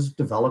was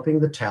developing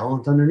the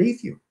talent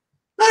underneath you.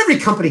 Not every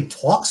company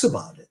talks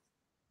about it,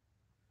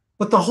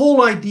 but the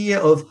whole idea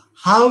of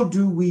how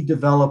do we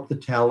develop the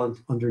talent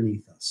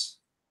underneath us?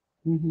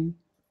 Mm-hmm.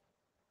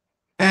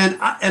 And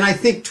I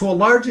think to a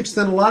large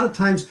extent, a lot of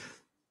times,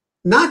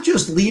 not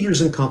just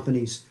leaders in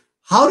companies,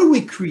 how do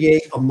we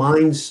create a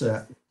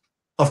mindset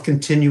of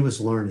continuous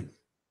learning?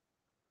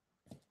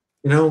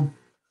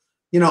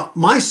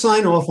 My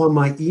sign off on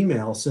my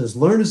email says,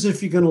 learn as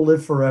if you're going to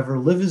live forever,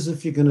 live as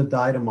if you're going to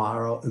die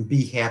tomorrow, and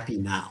be happy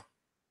now.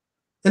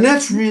 And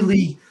that's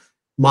really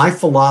my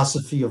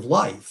philosophy of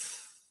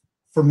life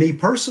for me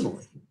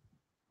personally.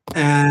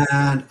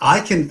 And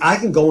I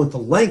can go into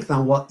length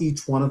on what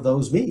each one of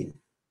those mean.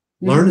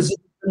 Learn as if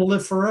you're going to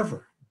live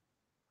forever.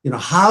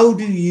 How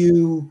do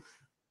you,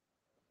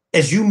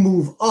 as you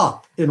move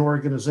up in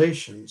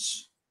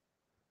organizations,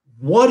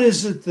 what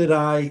is it that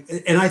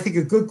and I think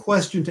a good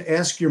question to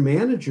ask your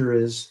manager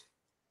is,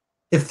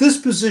 if this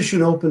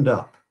position opened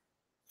up,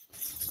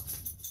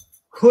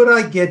 could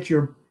I get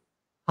your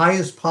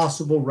highest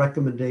possible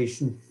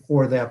recommendation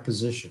for that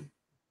position?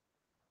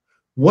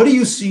 What do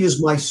you see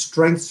as my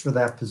strengths for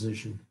that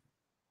position?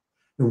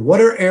 And what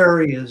are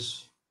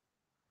areas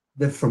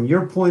that, from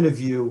your point of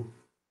view,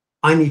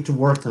 I need to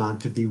work on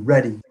to be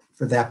ready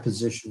for that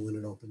position when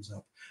it opens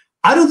up?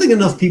 I don't think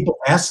enough people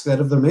ask that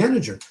of their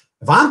manager.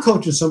 If I'm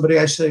coaching somebody,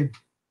 I say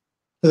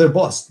to their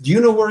boss, do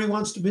you know where he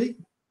wants to be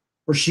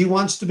or she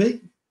wants to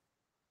be?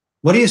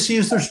 What do you see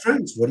as their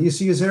strengths? What do you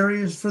see as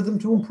areas for them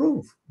to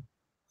improve?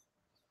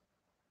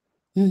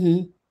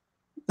 Mm-hmm.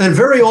 And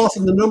very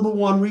often the number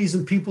one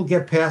reason people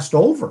get passed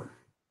over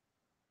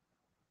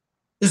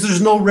is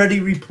there's no ready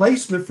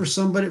replacement for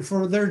somebody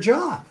for their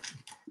job.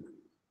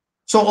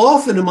 So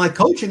often in my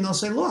coaching, I'll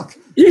say, look,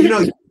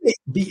 you may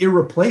be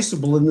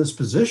irreplaceable in this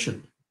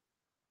position.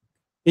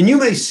 And you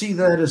may see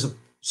that as a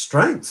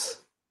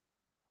strength.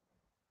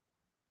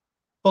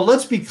 But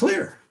let's be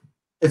clear.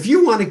 If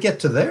you want to get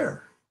to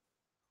there,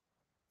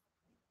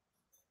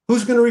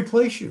 who's going to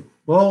replace you?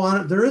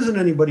 Well, there isn't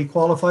anybody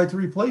qualified to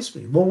replace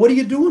me. Well, what are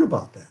you doing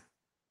about that?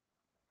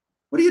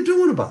 What are you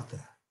doing about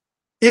that?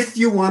 If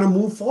you want to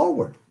move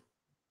forward.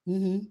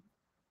 Mm-hmm.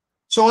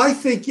 So I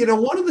think,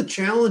 one of the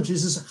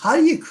challenges is, how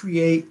do you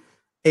create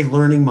a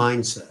learning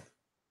mindset?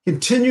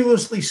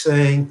 Continuously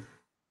saying,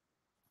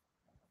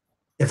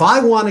 if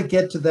I want to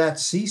get to that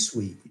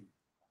C-suite,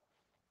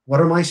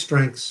 what are my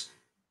strengths?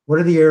 What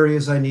are the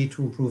areas I need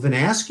to improve? And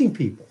asking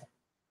people.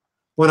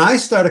 When I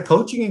start a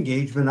coaching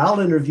engagement, I'll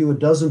interview a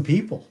dozen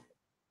people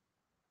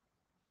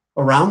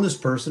around this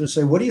person and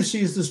say, what do you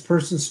see as this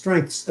person's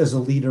strengths as a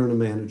leader and a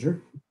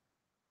manager?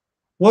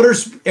 What are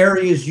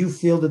areas you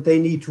feel that they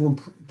need to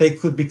improve, they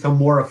could become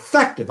more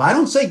effective? I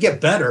don't say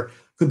get better,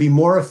 could be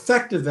more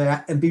effective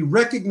at and be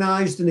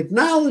recognized and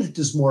acknowledged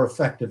as more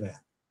effective at.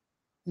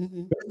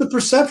 Mm-hmm. What's the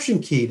perception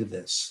key to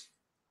this?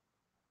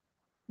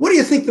 What do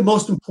you think the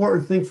most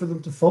important thing for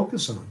them to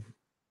focus on?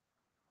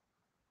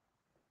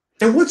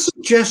 And what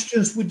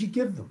suggestions would you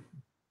give them?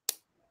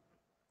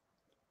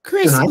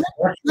 Chris,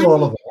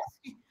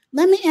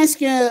 let me ask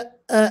you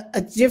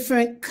a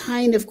different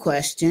kind of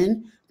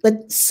question,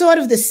 but sort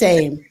of the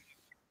same.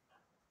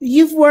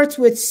 You've worked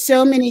with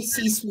so many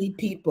C-suite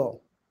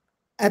people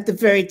at the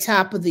very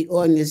top of the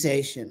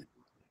organization.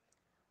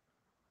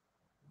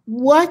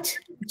 What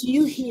do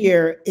you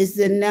hear is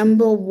the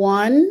number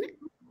one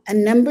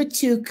and number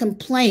two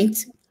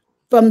complaint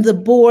from the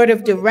board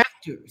of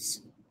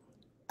directors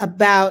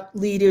about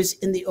leaders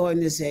in the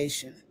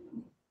organization?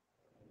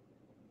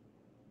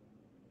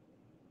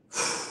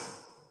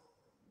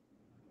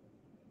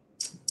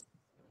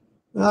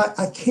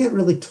 I can't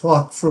really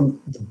talk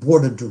from the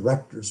board of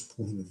directors'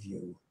 point of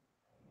view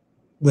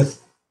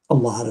with a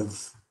lot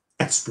of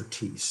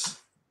expertise.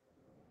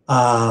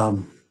 But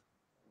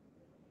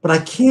I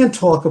can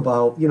talk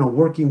about,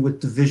 working with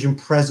division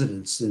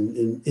presidents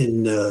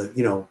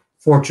in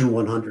Fortune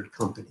 100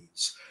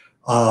 companies,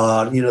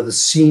 the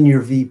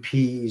senior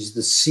VPs,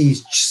 the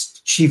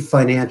chief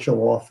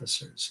financial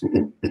officers.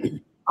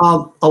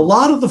 A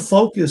lot of the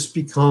focus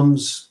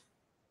becomes,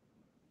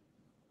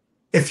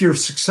 if you're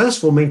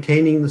successful,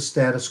 maintaining the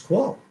status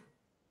quo.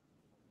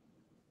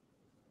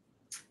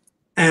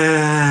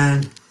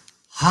 And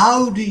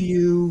how do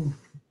you,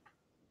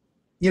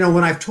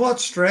 when I've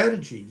taught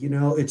strategy,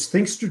 it's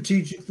think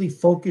strategically,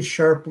 focus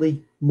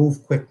sharply,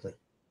 move quickly.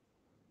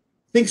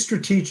 Think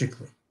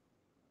strategically.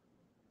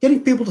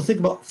 Getting people to think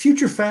about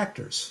future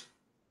factors,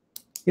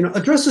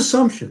 address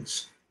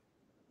assumptions,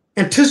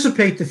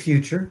 anticipate the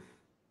future,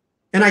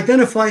 and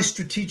identify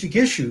strategic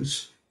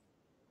issues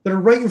that are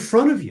right in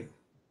front of you.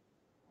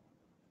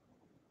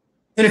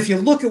 And if you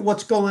look at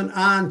what's going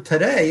on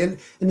today, and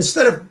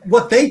instead of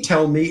what they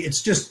tell me,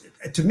 it's just,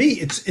 to me,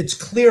 it's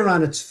clear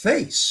on its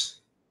face.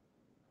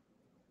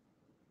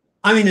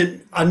 I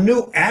mean, a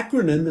new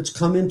acronym that's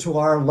come into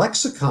our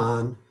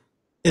lexicon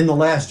in the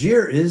last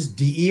year is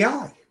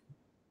DEI.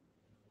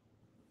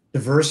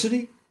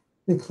 Diversity,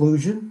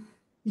 inclusion,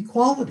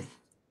 equality.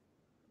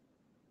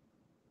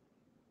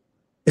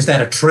 Is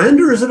that a trend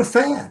or is it a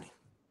fad?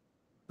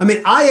 I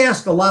mean, I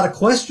ask a lot of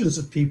questions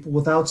of people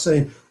without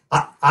saying,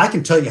 I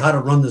can tell you how to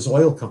run this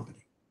oil company.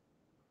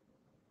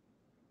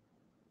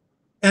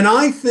 And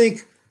I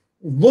think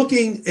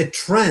looking at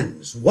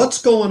trends,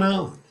 what's going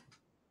on,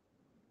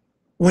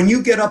 when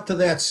you get up to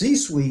that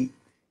C-suite,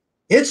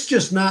 it's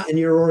just not in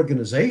your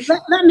organization.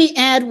 Let me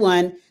add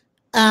one,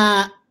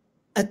 a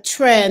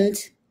trend.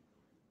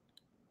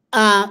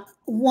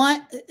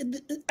 One,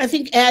 I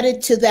think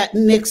added to that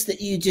mix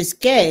that you just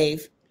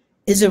gave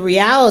is a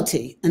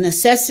reality, a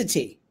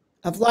necessity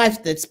of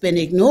life that's been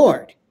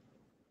ignored.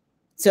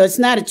 So it's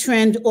not a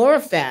trend or a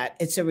fad,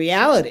 it's a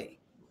reality.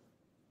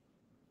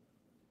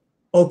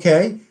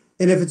 Okay.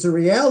 And if it's a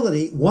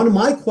reality, one of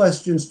my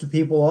questions to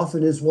people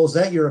often is, well, is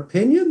that your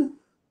opinion?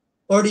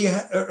 Or do you,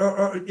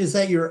 or is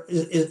that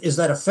is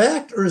that a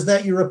fact or is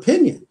that your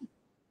opinion?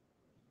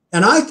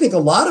 And I think a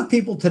lot of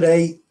people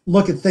today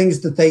look at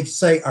things that they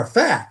say are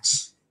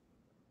facts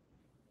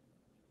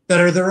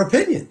that are their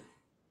opinion.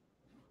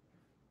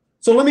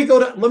 So let me go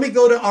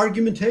to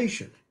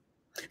argumentation.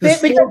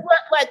 Because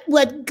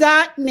what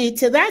got me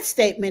to that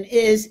statement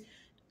is,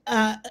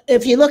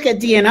 if you look at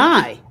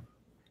D&I,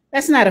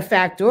 that's not a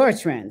fact or a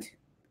trend.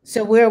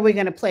 So where are we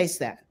going to place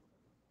that?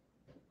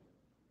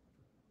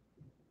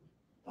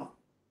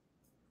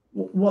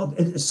 Well,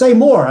 say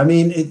more. I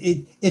mean,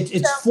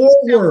 it's four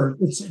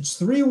words. It's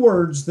three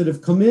words that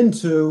have come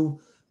into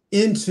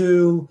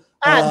the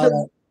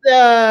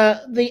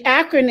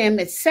acronym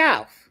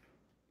itself.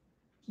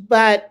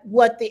 But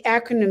what the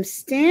acronym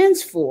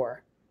stands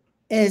for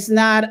is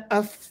not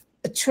a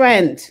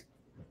trend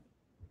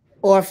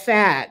or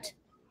fad.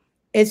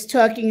 It's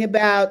talking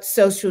about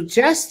social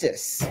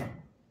justice.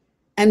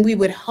 And we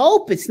would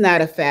hope it's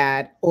not a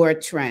fad or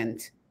a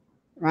trend,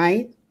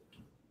 right?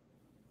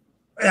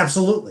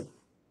 Absolutely.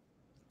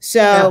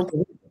 So,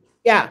 absolutely.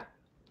 Yeah.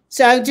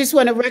 So I just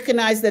want to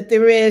recognize that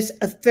there is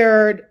a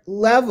third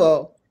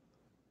level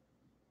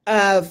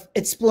of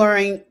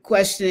exploring,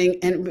 questioning,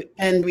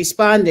 and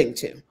responding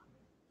to.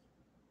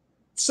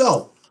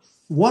 So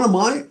one of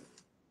my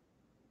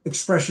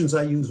expressions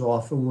I use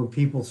often when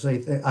people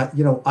say,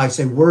 I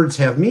say words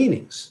have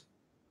meanings.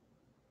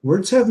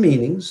 Words have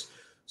meanings.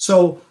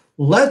 So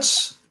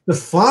let's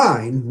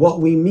define what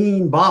we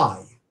mean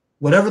by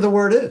whatever the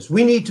word is.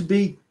 We need to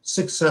be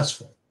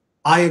successful.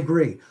 I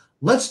agree.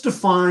 Let's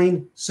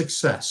define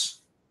success.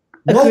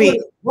 What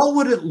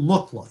would it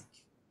look like?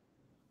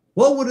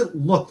 What would it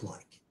look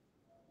like?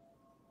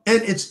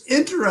 And it's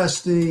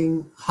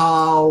interesting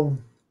how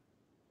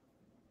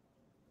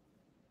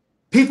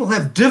people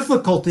have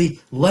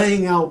difficulty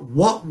laying out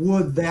what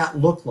would that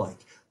look like.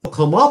 They'll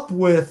come up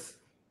with,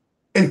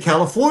 in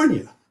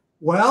California,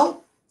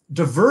 well,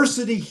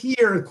 diversity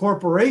here in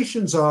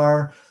corporations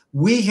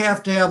we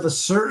have to have a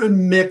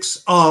certain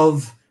mix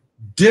of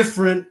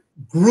different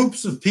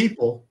groups of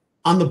people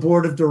on the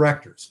board of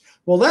directors.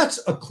 Well, that's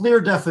a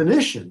clear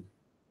definition.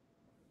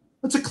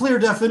 That's a clear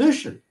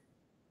definition.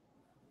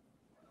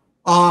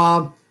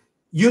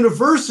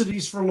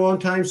 Universities for a long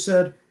time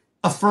said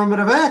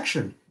affirmative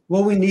action.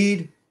 Well, we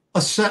need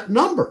a set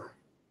number.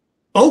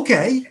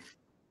 Okay.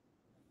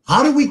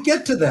 How do we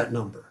get to that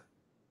number?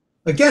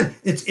 Again,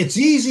 it's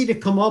easy to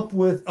come up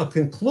with a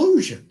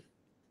conclusion.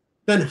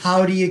 Then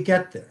how do you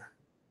get there?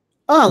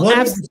 Oh,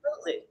 absolutely.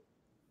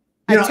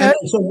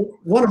 So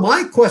one of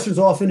my questions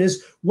often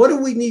is, what do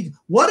we need?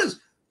 What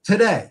is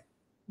today?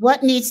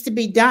 What needs to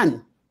be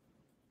done?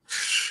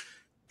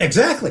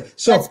 Exactly.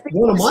 So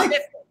one of my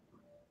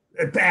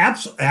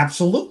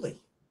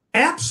absolutely.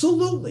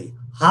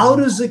 How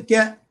does it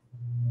get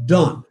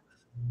done?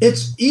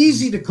 It's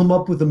easy to come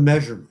up with a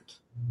measurement.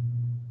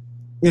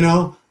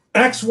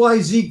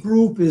 XYZ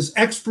group is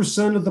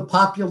X% of the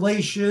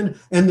population,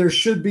 and there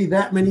should be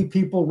that many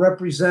people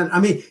represent. I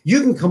mean,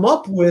 you can come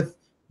up with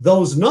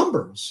those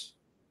numbers.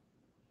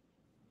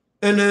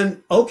 And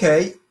then,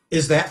 okay,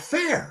 is that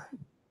fair?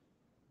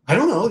 I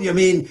don't know. I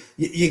mean,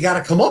 you got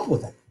to come up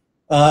with it.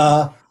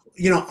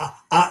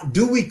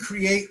 Do we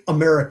create a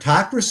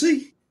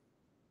meritocracy?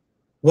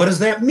 What does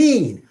that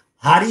mean?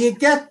 How do you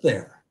get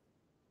there?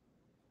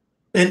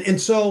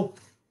 And so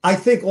I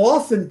think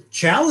often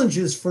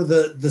challenges for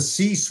the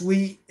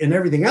C-suite and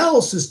everything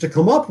else is to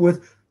come up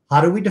with,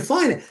 how do we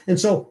define it? And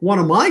so one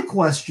of my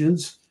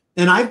questions,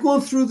 and I've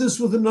gone through this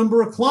with a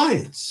number of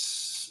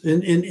clients,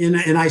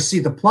 and I see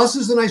the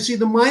pluses and I see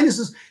the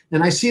minuses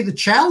and I see the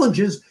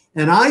challenges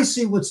and I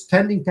see what's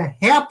tending to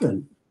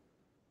happen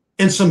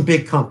in some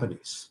big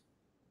companies.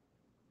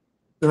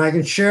 And I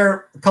can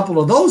share a couple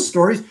of those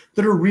stories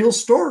that are real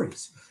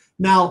stories.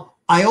 Now,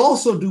 I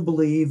also do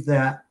believe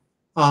that.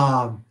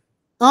 Oh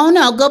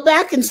no, go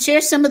back and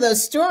share some of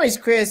those stories,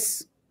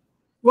 Chris.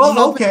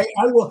 Well, okay,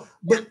 I will.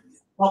 But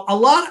a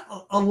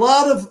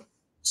lot of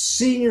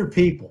senior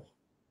people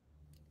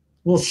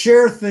will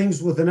share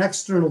things with an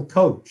external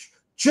coach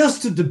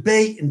just to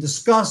debate and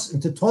discuss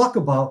and to talk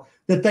about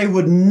that they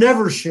would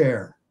never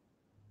share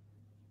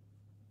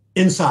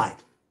inside.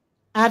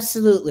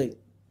 Absolutely.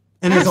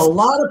 And there's a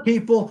lot of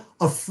people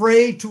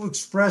afraid to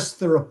express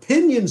their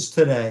opinions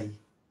today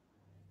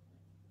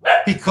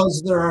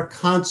because there are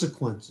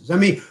consequences. I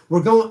mean,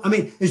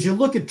 as you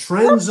look at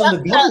trends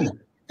in the government.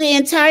 The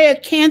entire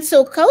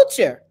cancel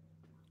culture.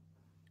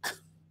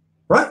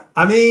 Right.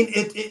 I mean,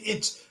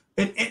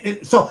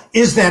 so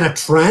is that a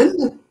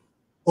trend,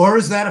 or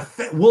is that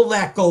will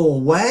that go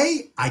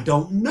away? I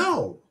don't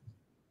know.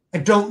 I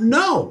don't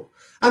know.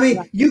 I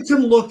mean, you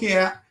can look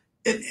at,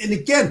 and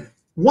again,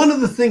 one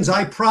of the things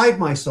I pride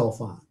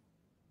myself on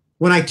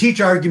when I teach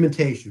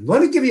argumentation.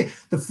 Let me give you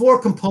the 4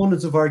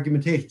 components of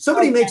argumentation.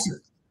 Somebody makes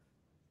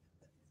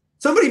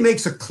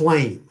a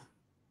claim.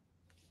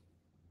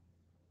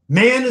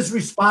 Man is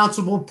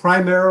responsible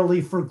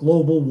primarily for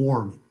global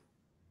warming.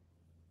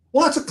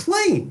 Well, it's a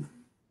claim.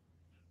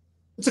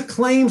 It's a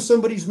claim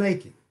somebody's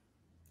making.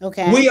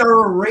 Okay. We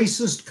are a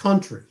racist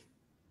country.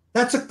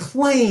 That's a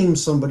claim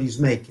somebody's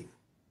making.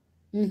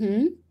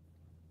 Mm-hmm.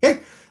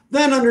 Okay.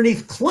 Then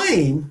underneath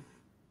claim,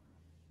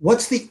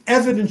 what's the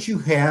evidence you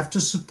have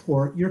to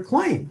support your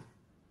claim?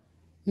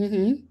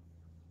 Mm-hmm.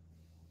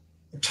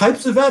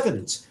 Types of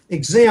evidence: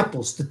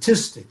 examples,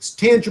 statistics,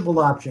 tangible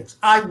objects,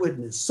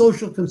 eyewitness,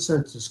 social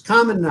consensus,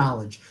 common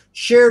knowledge,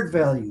 shared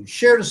values,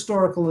 shared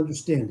historical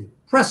understanding,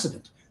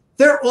 precedent.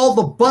 They're all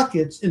the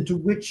buckets into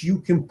which you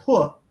can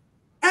put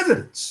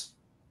evidence.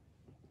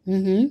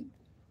 Mm-hmm.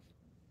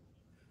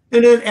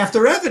 And then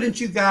after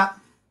evidence, you got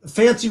a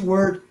fancy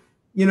word,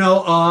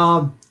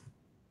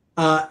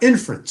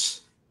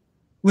 inference,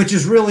 which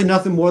is really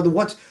nothing more than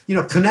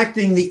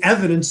connecting the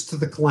evidence to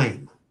the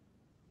claim.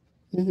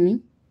 Mm-hmm.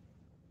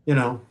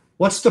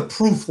 What's the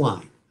proof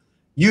line?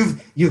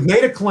 You've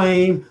made a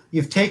claim,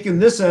 you've taken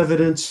this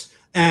evidence,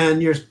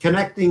 and you're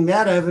connecting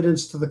that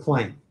evidence to the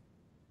claim.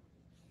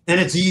 And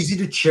it's easy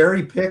to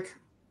cherry pick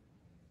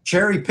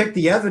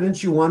the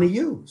evidence you want to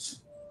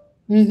use.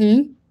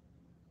 Mm-hmm.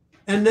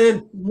 And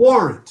then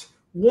warrant.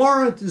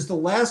 Warrant is the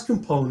last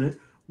component.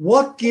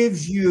 What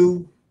gives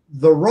you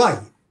the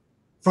right,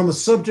 from a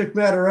subject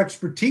matter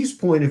expertise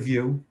point of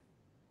view,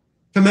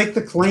 to make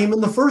the claim in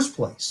the first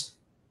place?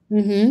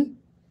 Mm-hmm.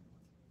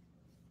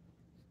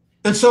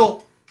 And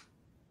so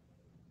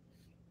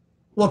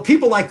what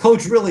people I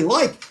coach really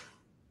like,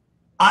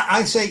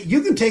 I say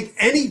you can take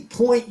any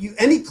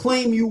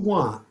claim you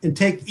want and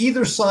take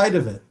either side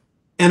of it,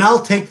 and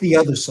I'll take the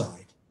other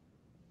side.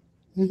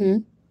 Mm-hmm.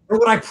 But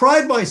what I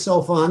pride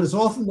myself on is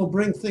often they'll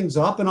bring things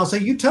up and I'll say,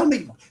 you tell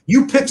me,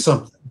 you pick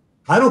something.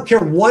 I don't care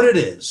what it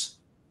is.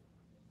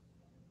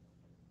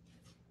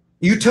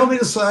 You tell me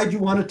the side you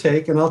want to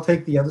take and I'll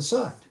take the other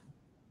side.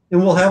 And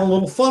we'll have a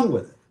little fun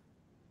with it.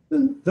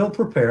 And they'll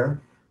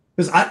prepare.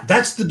 Because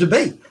that's the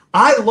debate.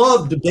 I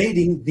love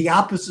debating the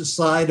opposite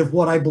side of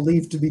what I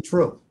believe to be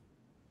true.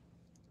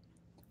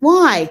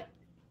 Why?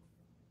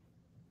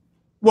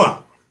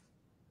 Well,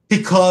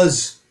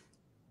 because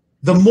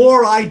the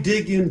more I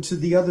dig into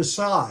the other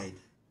side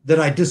that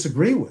I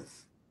disagree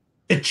with,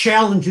 it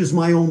challenges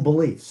my own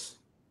beliefs.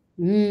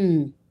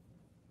 Mm.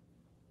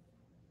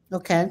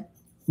 Okay.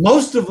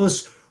 Most of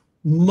us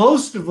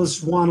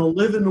want to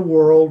live in a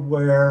world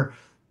where,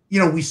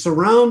 we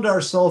surround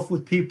ourselves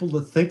with people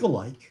that think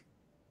alike.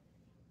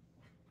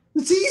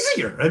 It's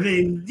easier. I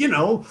mean,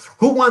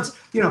 who wants,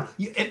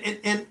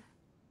 and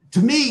to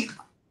me,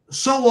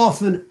 so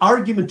often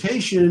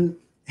argumentation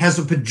has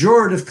a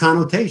pejorative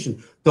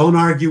connotation. Don't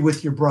argue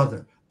with your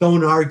brother.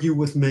 Don't argue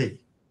with me.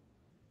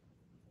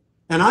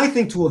 And I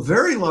think to a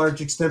very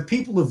large extent,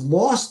 people have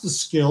lost the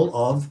skill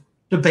of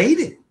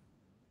debating.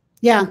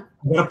 Yeah.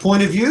 I got a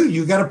point of view.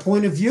 You got a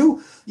point of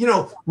view.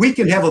 We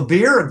can have a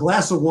beer, a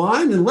glass of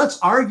wine, and let's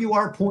argue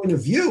our point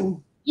of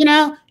view.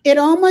 It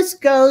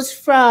almost goes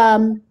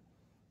from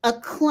a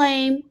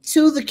claim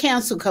to the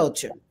cancel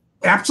culture.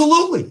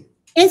 Absolutely.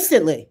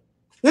 Instantly.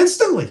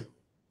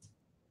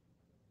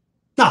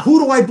 Now, who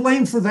do I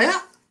blame for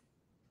that?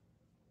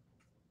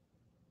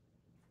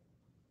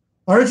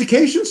 Our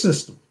education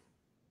system.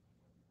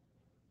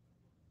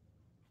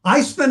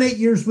 I spent 8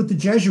 years with the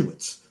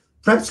Jesuits,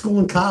 prep school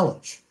and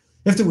college.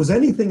 If there was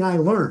anything I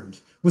learned,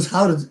 was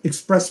how to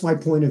express my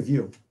point of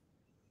view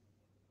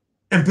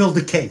and build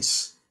a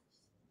case.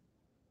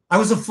 I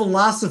was a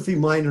philosophy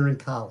minor in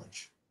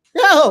college.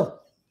 Oh.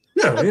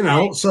 Yeah,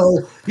 Okay.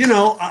 So,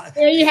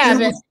 there you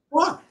have it.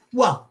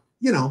 Well,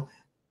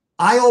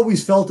 I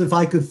always felt if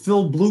I could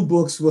fill blue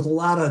books with a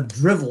lot of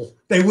drivel,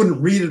 they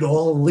wouldn't read it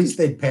all. At least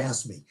they'd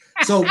pass me.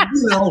 So,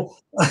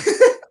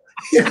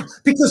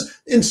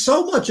 because in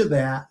so much of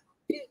that,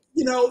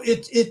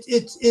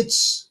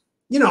 it's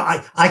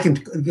I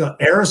can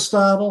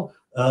Aristotle,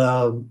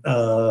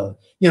 John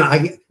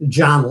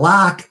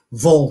Locke,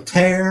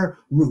 Voltaire,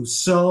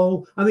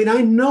 Rousseau. I mean,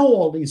 I know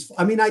all these.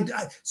 I mean,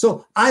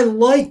 so I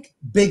like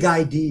big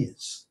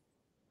ideas.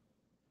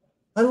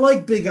 I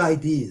like big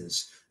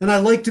ideas, and I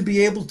like to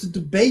be able to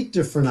debate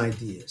different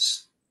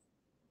ideas.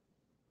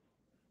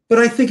 But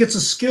I think it's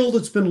a skill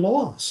that's been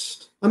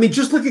lost. I mean,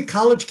 just look at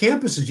college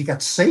campuses. You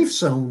got safe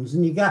zones,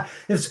 and you got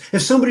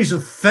if somebody's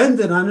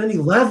offended on any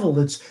level,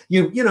 it's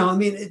I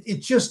mean,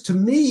 it just, to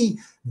me,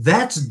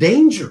 that's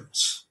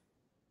dangerous.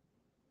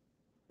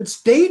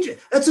 It's dangerous.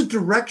 That's a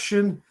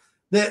direction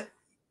that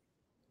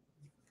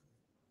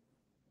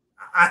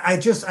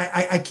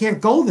I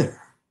can't go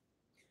there.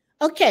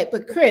 Okay,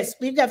 but Chris,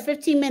 we've got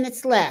 15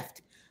 minutes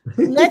left.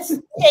 Let's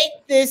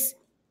take this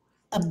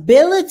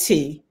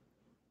ability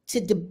to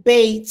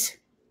debate,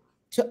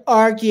 to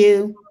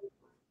argue,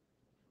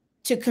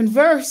 to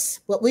converse,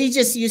 what we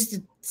just used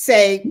to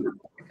say,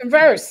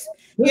 converse.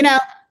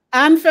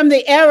 I'm from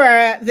the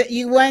era that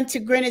you went to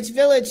Greenwich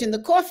Village in the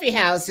coffee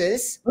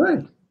houses,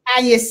 right,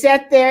 and you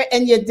sat there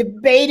and you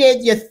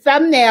debated your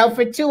thumbnail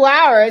for 2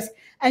 hours,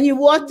 and you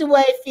walked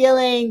away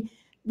feeling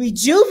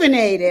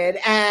rejuvenated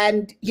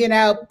and,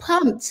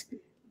 pumped.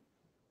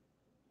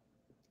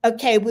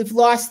 Okay, we've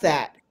lost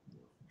that.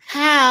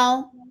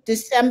 How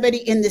does somebody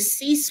in the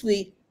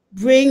C-suite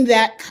bring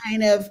that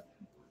kind of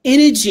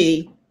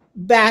energy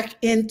back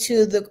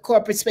into the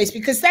corporate space?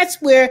 Because that's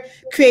where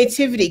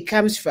creativity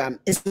comes from,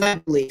 is my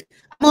belief.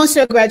 I'm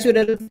also a graduate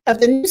of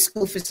the New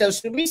School for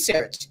Social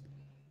Research.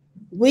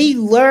 We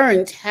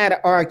learned how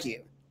to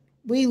argue.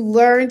 We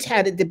learned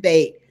how to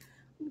debate.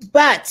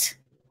 But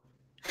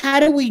how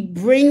do we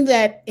bring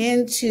that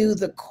into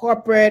the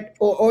corporate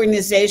or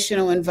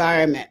organizational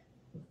environment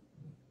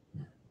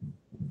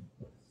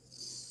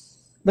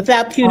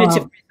without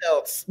punitive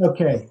results?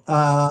 Okay,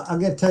 I'm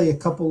going to tell you a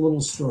couple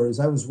little stories.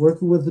 I was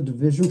working with the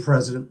division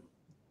president,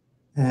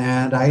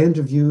 and I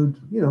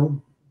interviewed,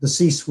 the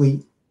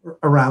C-suite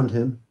around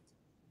him,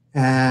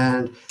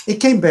 and it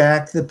came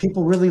back that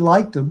people really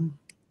liked him.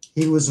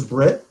 He was a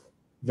Brit,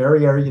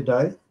 very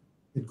erudite.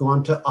 He'd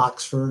gone to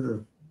Oxford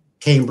or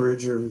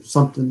Cambridge or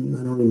something,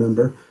 I don't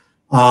remember.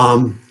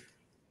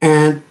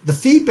 And the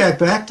feedback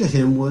back to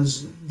him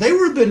was they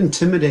were a bit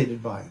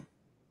intimidated by him.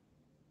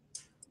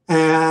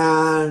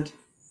 And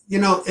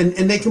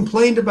and they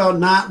complained about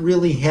not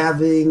really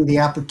having the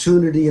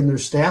opportunity in their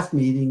staff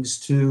meetings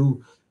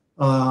to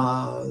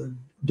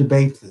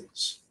debate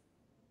things,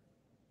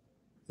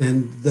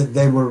 and that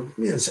they were,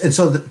 and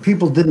so that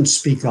people didn't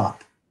speak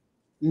up.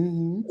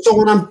 Mm-hmm. So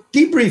when I'm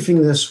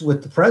debriefing this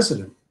with the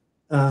president,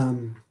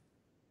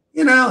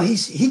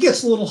 he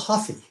gets a little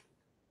huffy,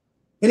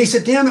 and he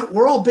said, "Damn it,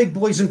 we're all big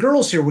boys and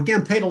girls here. We're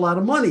getting paid a lot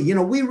of money.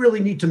 We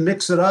really need to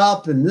mix it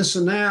up and this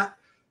and that."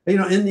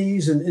 In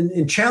these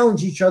and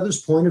challenge each other's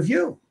point of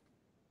view.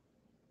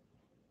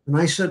 And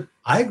I said,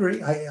 I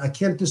agree. I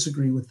can't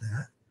disagree with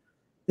that.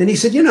 And he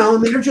said,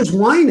 they're just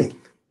whining.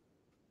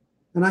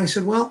 And I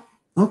said, well,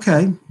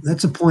 okay,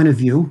 that's a point of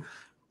view.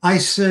 I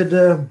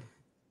said,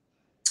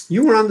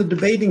 you were on the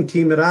debating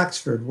team at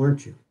Oxford,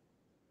 weren't you?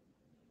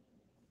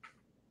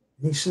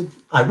 And he said,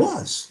 I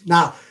was.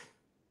 Now,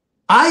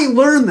 I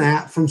learned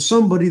that from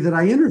somebody that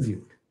I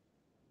interviewed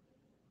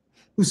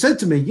who said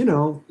to me,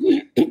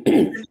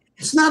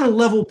 it's not a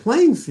level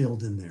playing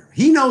field in there.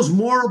 He knows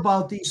more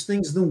about these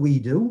things than we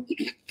do.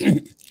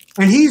 And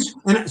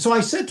so I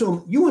said to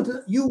him, you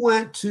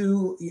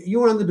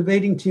were on the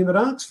debating team at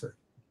Oxford.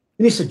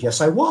 And he said,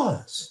 yes, I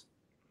was.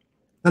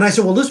 And I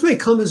said, well, this may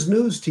come as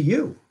news to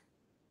you.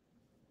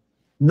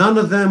 None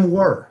of them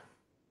were.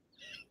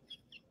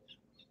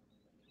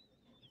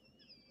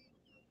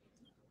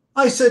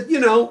 I said,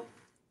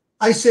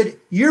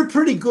 you're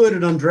pretty good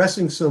at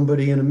undressing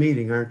somebody in a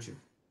meeting, aren't you?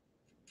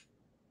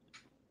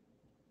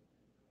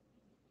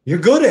 You're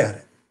good at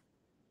it.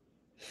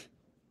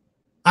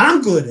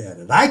 I'm good at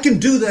it. I can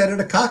do that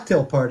at a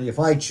cocktail party if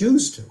I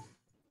choose to.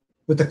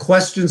 With the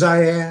questions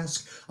I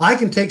ask, I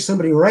can take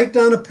somebody right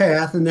down a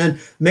path and then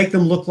make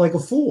them look like a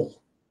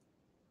fool.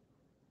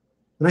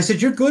 And I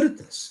said, you're good at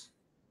this.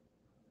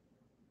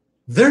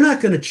 They're not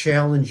going to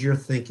challenge your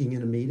thinking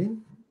in a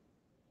meeting.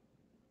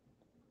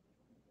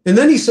 And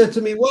then he said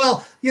to me,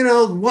 well,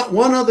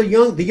 one other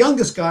the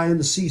youngest guy in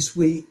the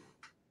C-suite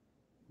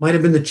might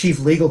have been the chief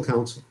legal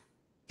counsel.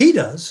 He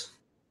does.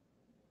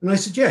 And I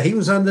said, yeah, he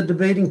was on the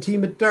debating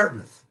team at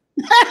Dartmouth.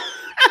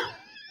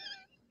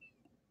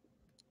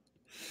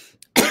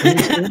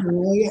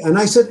 And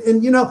I said,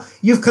 and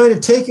you've kind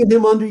of taken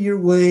him under your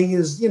wing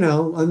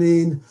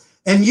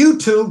and you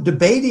two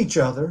debate each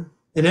other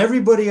and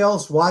everybody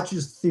else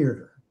watches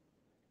theater.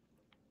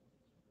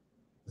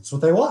 That's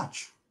what they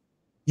watch.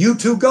 You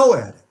two go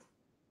at it.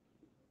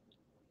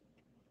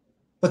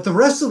 But the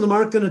rest of them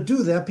aren't going to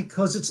do that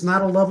because it's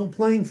not a level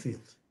playing field.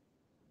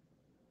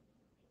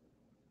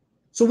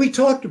 So we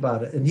talked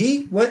about it, and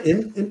he went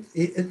in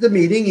the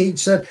meeting. He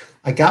said,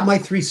 I got my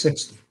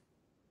 360.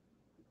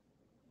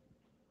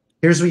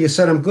 Here's what you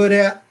said I'm good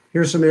at.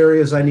 Here's some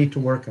areas I need to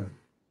work on.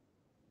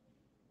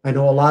 I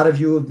know a lot of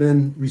you have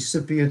been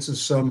recipients of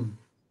some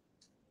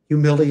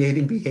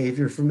humiliating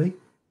behavior from me,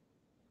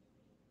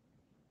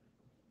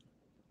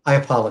 I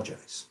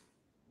apologize.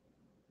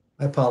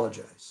 I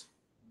apologize.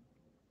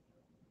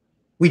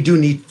 We do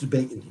need to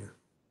debate in here.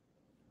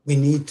 We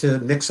need to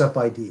mix up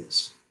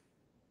ideas.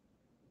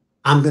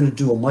 I'm going to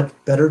do a much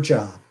better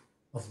job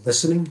of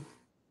listening,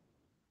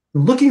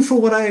 looking for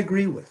what I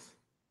agree with,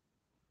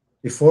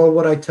 before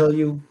what I tell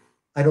you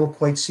I don't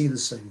quite see the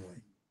same way.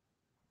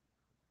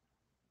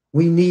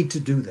 We need to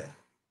do that.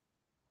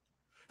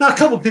 Now, a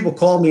couple of people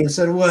called me and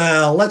said,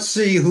 well, let's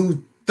see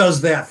who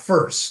does that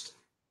first.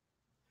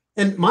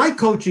 And my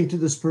coaching to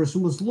this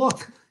person was,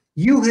 look,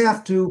 you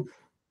have to,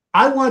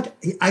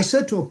 I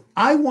said to him,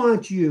 I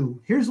want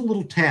you, here's a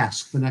little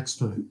task the next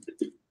time.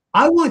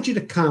 I want you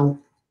to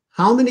count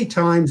how many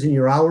times in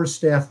your hour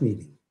staff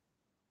meeting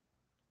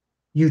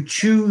you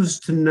choose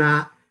to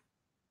not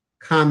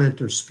comment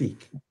or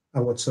speak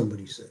on what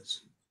somebody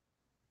says.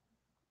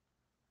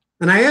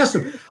 And I asked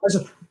him, I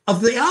said, of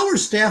the hour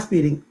staff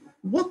meeting,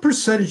 what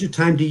percentage of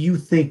time do you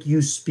think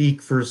you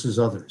speak versus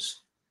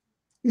others?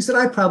 He said,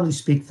 I probably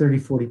speak 30,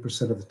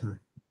 40% of the time.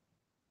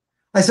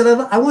 I said,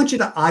 I want you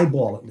to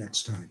eyeball it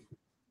next time.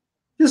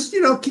 Just,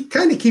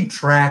 kind of keep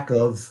track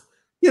of,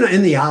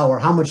 in the hour,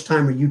 how much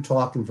time are you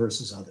talking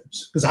versus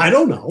others? Because I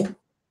don't know.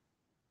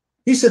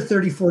 He said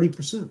 30,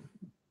 40%.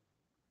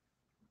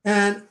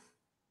 And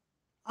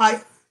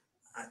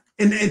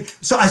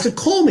so I said,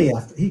 call me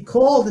after. He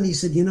called and he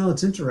said,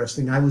 it's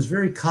interesting. I was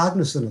very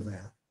cognizant of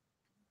that.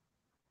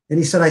 And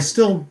he said,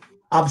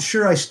 I'm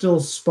sure I still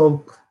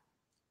spoke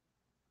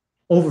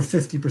over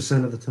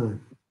 50% of the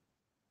time.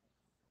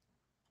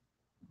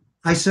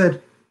 I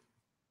said,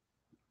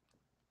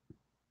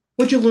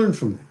 what'd you learn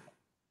from that?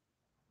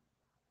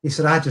 He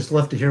said, I just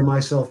love to hear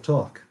myself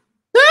talk.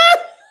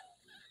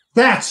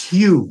 That's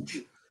huge.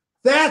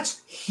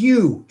 That's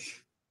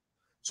huge.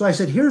 So I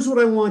said, here's what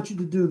I want you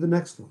to do the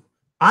next one.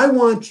 I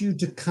want you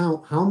to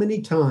count how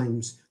many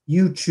times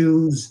you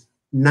choose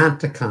not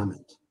to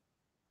comment.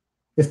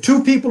 If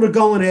two people are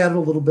going at it a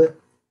little bit,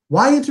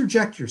 why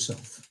interject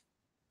yourself?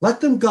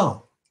 Let them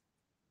go.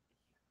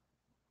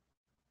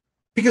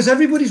 Because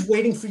everybody's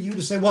waiting for you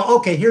to say, well,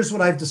 okay, here's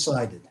what I've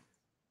decided.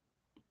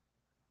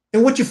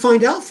 And what you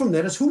find out from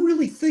that is who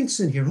really thinks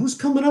in here, who's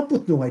coming up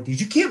with new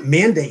ideas. You can't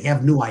mandate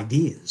have new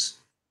ideas.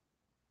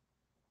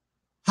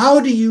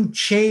 How do you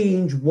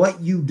change what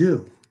you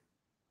do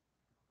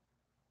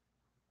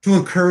to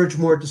encourage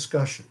more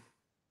discussion?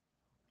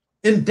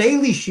 In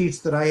daily sheets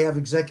that I have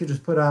executives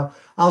put out,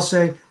 I'll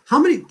say,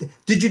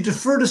 did you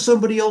defer to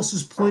somebody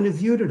else's point of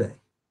view today?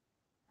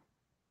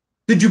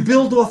 Did you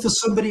build off of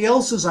somebody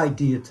else's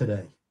idea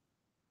today?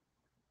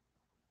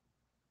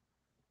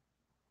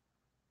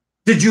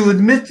 Did you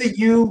admit that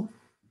you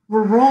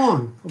were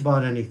wrong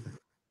about anything?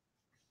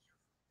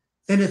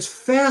 And it's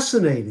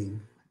fascinating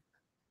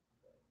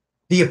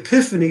the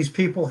epiphanies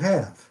people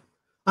have.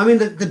 I mean,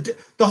 the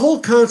whole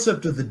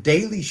concept of the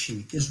daily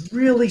sheet is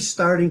really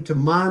starting to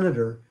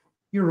monitor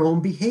your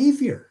own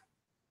behavior.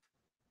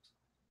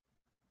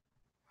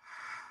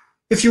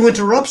 If you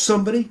interrupt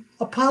somebody,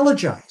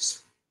 apologize.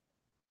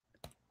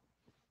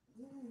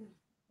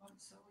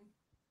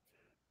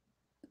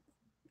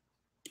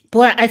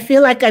 Boy, I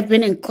feel like I've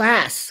been in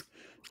class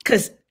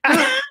because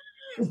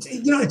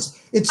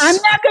it's. I'm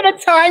not going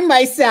to time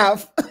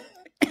myself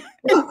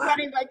in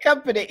running my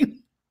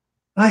company.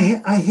 I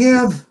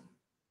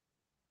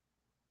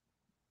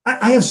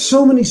have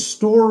so many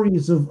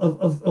stories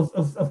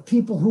of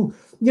people who,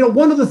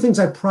 one of the things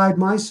I pride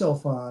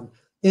myself on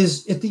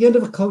is at the end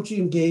of a coaching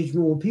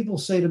engagement when people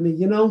say to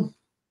me,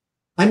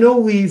 I know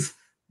we've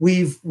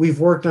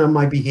worked on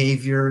my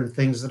behavior and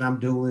things that I'm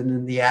doing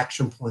in the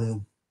action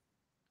plan,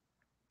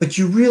 but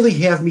you really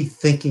have me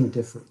thinking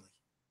differently.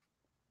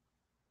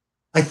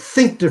 I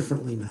think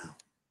differently now.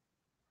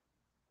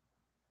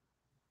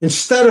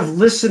 Instead of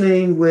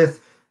listening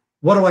with,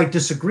 what do I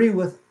disagree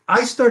with?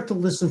 I start to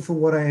listen for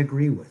what I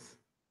agree with.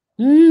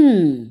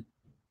 And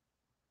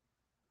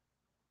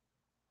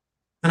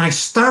I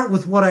start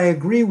with what I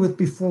agree with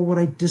before what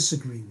I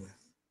disagree with.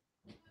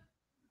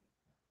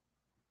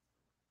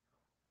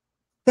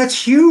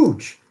 That's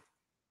huge.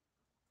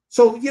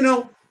 So,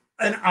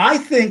 and I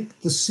think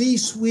the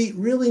C-suite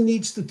really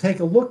needs to take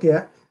a look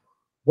at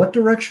what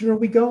direction are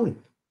we going?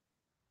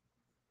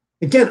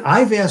 Again,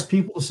 I've asked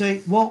people to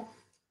say, well,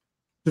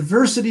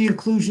 diversity,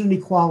 inclusion, and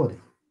equality.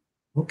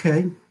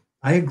 Okay,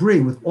 I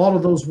agree with all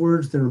of those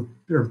words. They're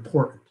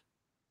important.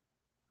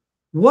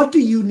 What do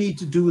you need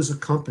to do as a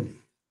company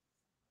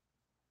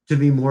to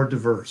be more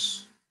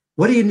diverse?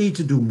 What do you need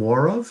to do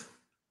more of,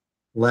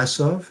 less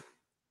of,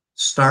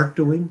 start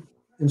doing,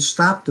 and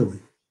stop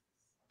doing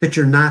that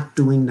you're not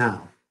doing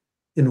now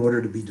in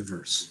order to be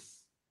diverse?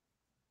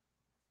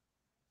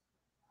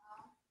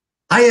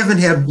 I haven't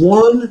had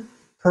one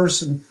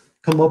person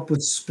come up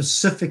with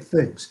specific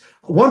things.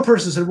 One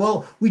person said,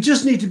 well, we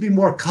just need to be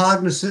more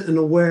cognizant and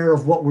aware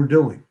of what we're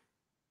doing.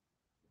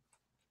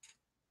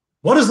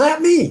 What does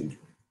that mean?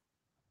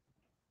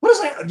 What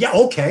is that? Yeah,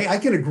 okay, I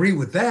can agree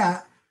with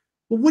that.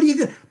 Well, what do you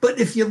get? But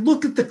if you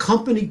look at the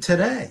company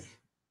today,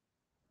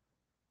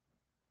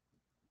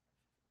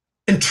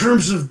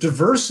 terms of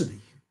diversity,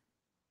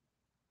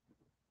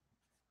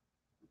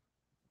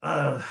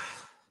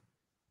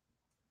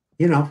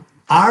 you know,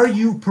 are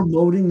you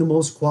promoting the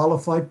most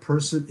qualified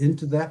person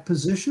into that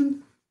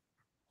position?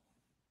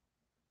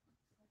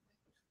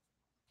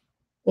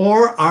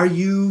 Or are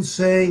you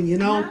saying, you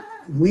know,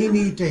 we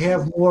need to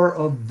have more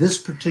of this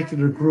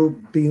particular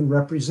group being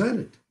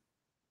represented?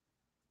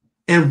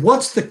 And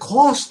what's the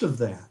cost of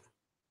that?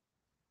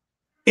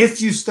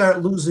 If you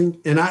start losing,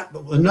 and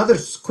another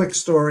quick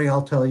story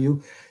I'll tell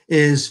you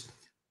is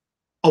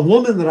a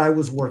woman that I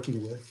was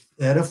working with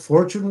at a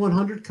Fortune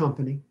 100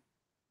 company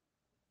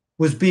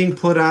was being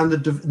put on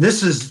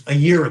this is a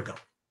year ago,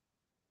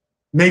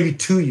 maybe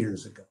 2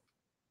 years ago,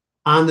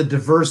 on the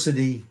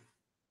diversity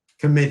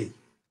committee.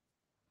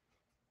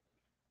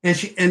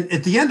 And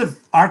at the end of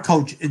our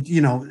coach,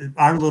 you know,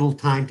 our little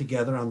time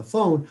together on the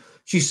phone,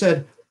 she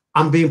said,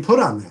 I'm being put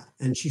on that.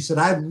 And she said,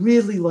 I'd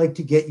really like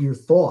to get your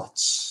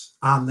thoughts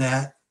on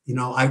that. You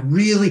know,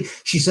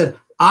 she said,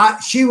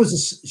 she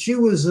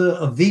was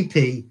a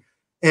VP,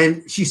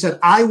 and she said,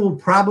 I will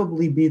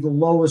probably be the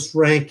lowest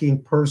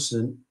ranking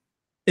person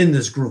in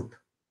this group.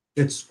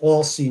 It's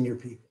all senior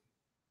people.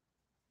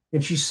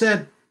 And she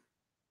said,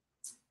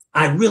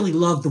 I really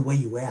love the way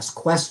you ask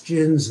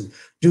questions and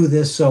do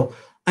this.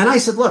 And I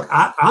said, look,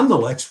 I'm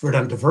no expert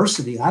on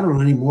diversity. I don't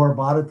know any more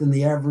about it than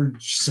the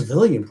average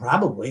civilian,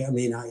 probably. I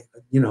mean,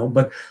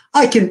 but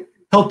I can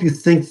help you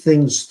think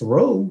things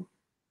through.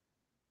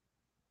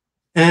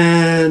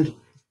 And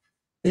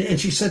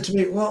she said to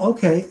me, well,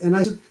 okay. And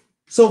I said,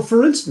 so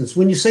for instance,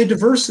 when you say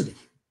diversity,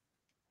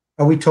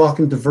 are we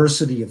talking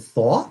diversity of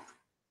thought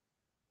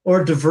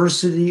or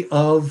diversity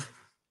of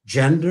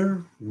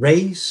gender,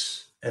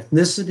 race,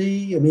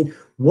 ethnicity? I mean,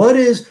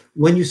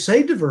 when you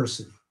say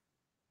diversity,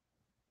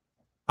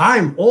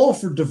 I'm all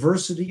for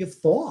diversity of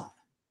thought.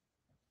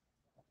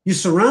 You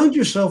surround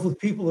yourself with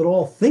people that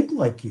all think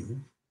like you.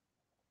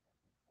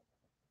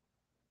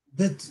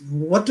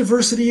 What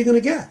diversity are you going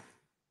to get?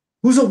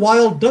 Who's a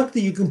wild duck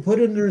that you can put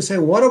in there and say,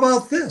 what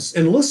about this?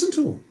 And listen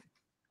to them.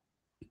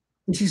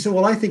 And she said,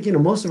 well, I think,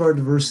 most of our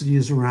diversity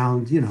is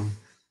around,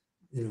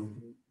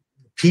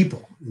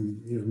 people.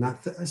 And, I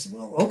said,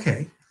 well,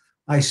 okay.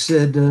 I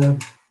said,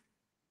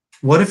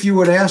 what if you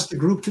would ask the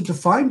group to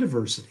define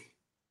diversity?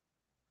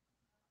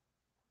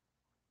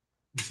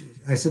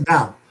 I said,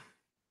 now,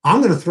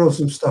 I'm going to throw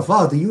some stuff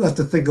out that you have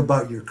to think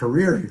about your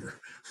career here.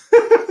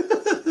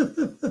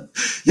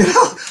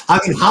 I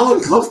mean, how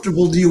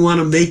uncomfortable do you want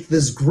to make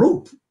this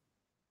group?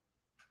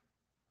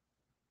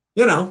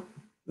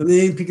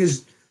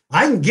 Because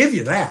I can give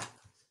you that.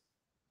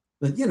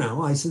 But,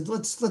 I said,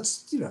 let's,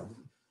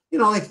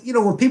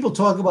 when people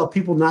talk about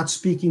people not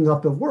speaking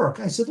up at work,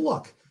 I said,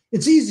 look,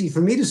 it's easy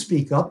for me to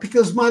speak up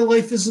because my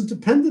life isn't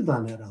dependent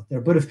on that out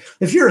there. But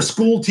if you're a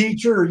school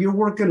teacher or you're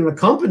working in a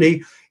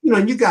company,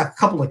 and you got a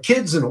couple of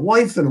kids and a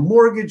wife and a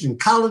mortgage and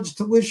college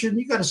tuition,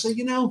 you got to say,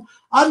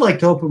 I'd like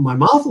to open my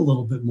mouth a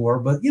little bit more,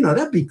 but,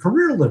 that'd be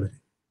career limiting.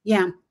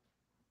 Yeah.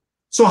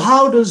 So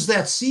how does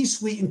that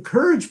C-suite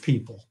encourage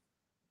people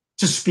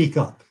to speak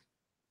up?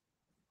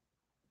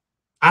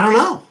 I don't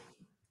know.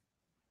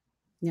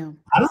 No.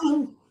 I don't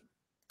know.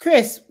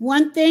 Chris,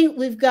 one thing,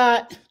 we've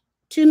got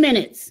 2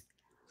 minutes.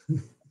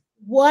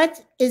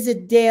 What is a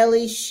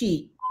daily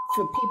sheet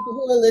for people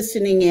who are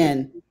listening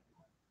in?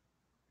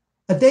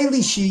 A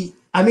daily sheet.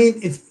 I mean,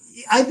 if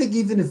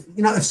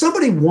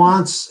somebody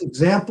wants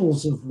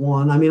examples of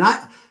one, I mean,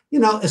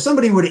 if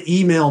somebody were to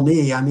email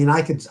me, I mean,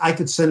 I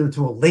could send them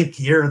to a link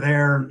here or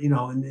there,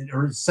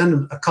 or send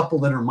them a couple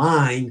that are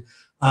mine.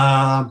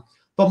 But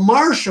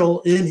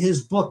Marshall, in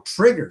his book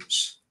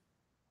Triggers,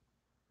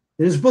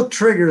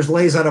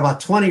 lays out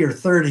about 20 or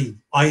 30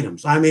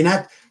 items. I mean,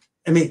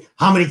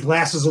 how many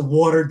glasses of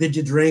water did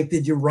you drink?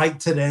 Did you write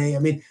today? I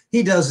mean,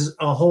 he does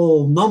a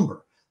whole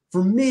number.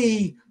 For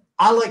me,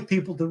 I like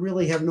people to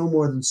really have no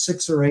more than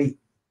 6 or 8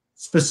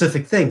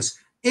 specific things.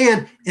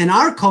 And in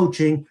our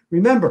coaching,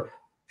 remember,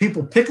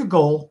 people pick a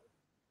goal.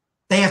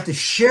 They have to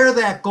share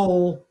that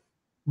goal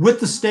with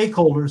the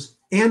stakeholders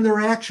and their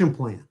action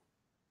plan.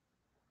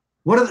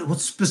 What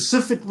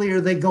specifically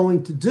are they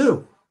going to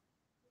do?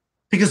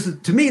 Because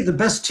to me, the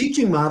best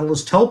teaching model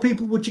is tell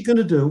people what you're going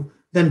to do,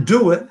 then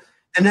do it,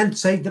 and then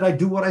say, did I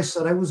do what I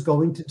said I was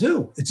going to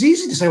do? It's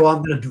easy to say, well,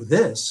 I'm going to do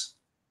this.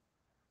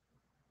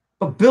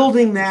 But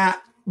building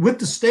that with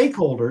the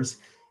stakeholders,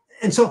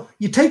 and so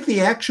you take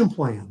the action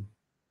plan.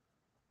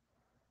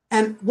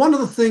 And one of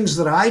the things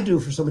that I do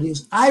for somebody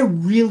is I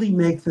really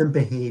make them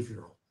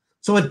behavioral.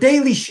 So a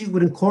daily sheet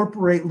would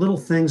incorporate little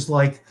things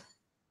like,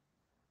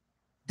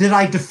 did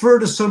I defer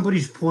to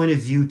somebody's point of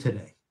view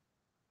today?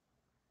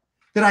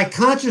 Did I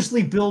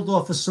consciously build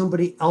off of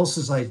somebody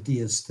else's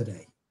ideas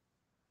today?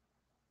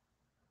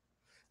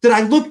 Did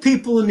I look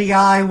people in the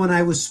eye when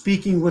I was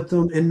speaking with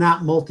them and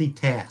not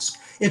multitask?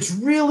 It's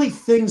really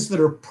things that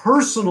are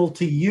personal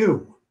to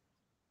you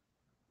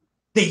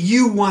that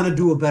you want to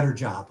do a better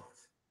job of.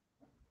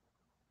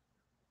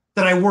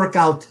 Did I work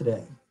out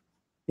today?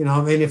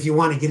 If you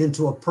want to get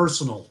into a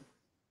personal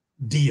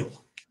deal,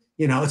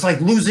 You know, it's like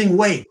losing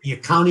weight. You're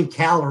counting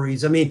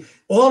calories. I mean,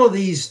 all of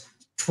these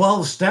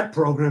 12-step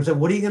programs, and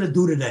what are you going to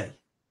do today?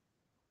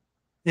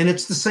 And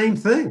it's the same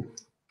thing.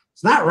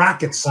 It's not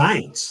rocket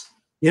science.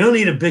 You don't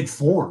need a big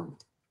form.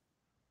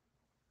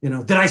 You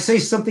know, did I say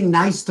something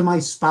nice to my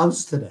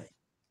spouse today?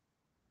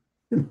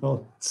 You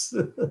know,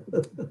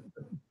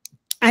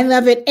 I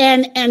love it.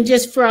 And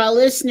just for our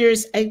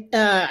listeners,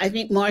 I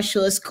think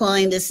Marshall is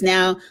calling this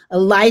now a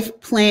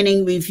life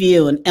planning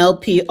review, an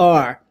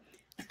LPR.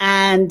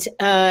 And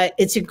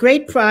it's a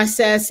great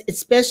process,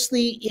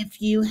 especially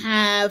if you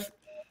have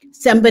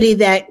somebody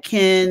that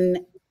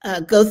can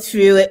go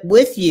through it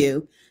with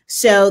you.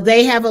 So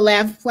they have a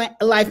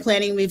life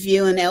planning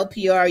review, an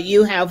LPR.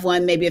 You have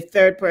one, maybe a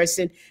third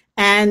person,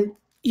 and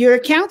you're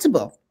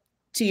accountable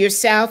to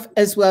yourself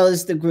as well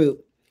as the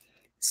group.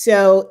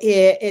 So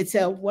it's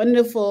a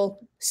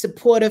wonderful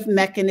supportive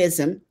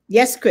mechanism.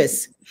 Yes,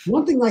 Chris.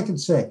 One thing I can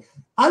say,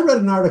 I read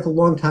an article a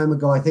long time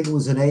ago. I think it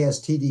was an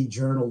ASTD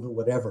journal or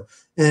whatever.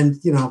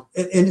 And, you know,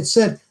 and it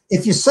said,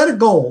 if you set a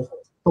goal,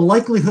 the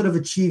likelihood of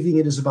achieving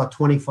it is about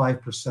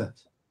 25%.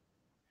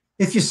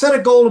 If you set a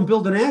goal and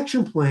build an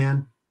action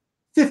plan,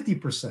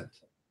 50%.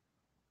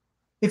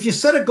 If you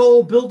set a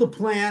goal, build a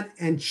plan,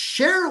 and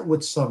share it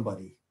with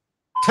somebody,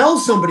 tell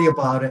somebody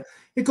about it,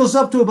 it goes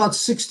up to about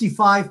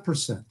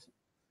 65%.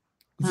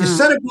 If you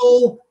set a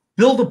goal,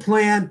 build a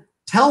plan,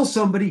 tell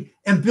somebody,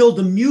 and build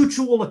a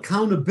mutual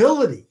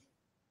accountability,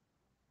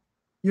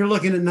 you're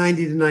looking at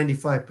 90 to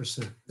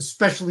 95%,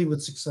 especially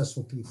with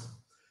successful people.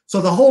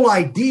 So the whole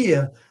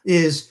idea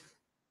is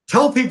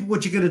tell people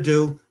what you're going to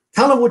do,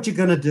 tell them what you're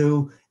going to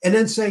do, and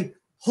then say,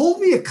 hold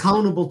me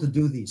accountable to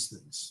do these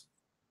things.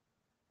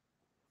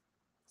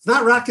 It's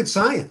not rocket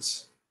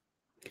science.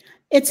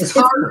 It's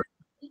harder.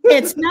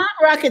 It's not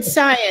rocket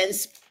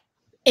science,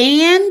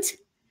 and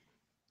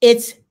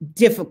it's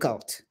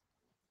difficult.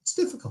 It's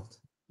difficult.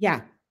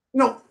 Yeah. You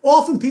know,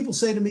 often people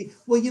say to me,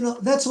 well, you know,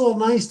 that's all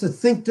nice to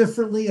think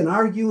differently and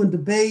argue and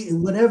debate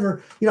and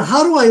whatever. You know,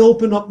 how do I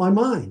open up my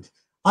mind?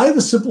 I have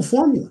a simple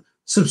formula.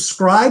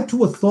 Subscribe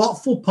to a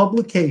thoughtful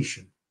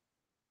publication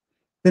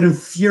that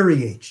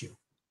infuriates you.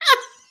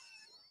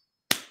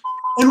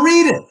 And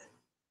read it.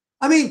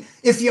 I mean,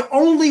 if you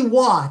only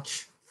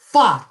watch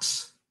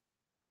Fox,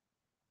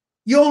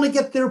 you only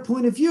get their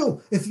point of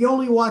view. If you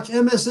only watch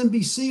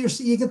MSNBC or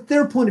C, you get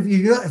their point of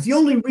view. If you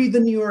only read the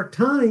New York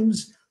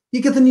Times,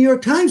 you get the New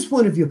York Times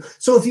point of view.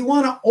 So if you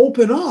want to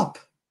open up,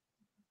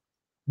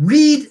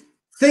 read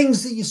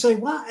things that you say,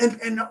 wow,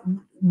 and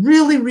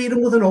really read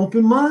them with an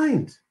open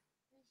mind.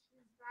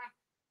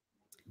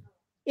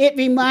 It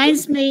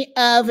reminds me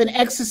of an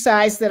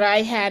exercise that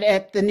I had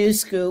at the New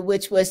School,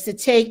 which was to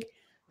take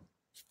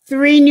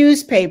 3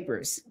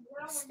 newspapers,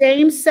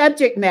 same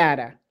subject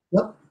matter,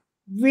 Yep.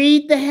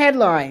 read the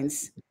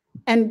headlines,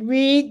 and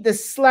read the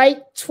slight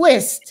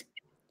twist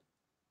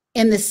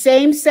in the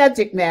same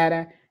subject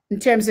matter in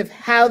terms of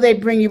how they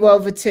bring you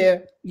over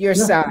to your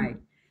side.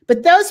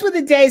 But those were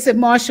the days of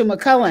Marshall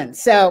McLuhan.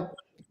 So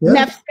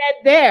enough said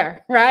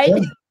there, right?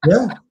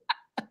 Yeah.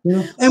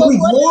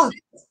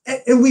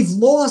 And we've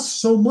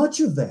lost so much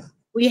of that.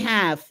 We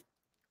have.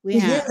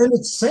 Yeah, and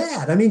it's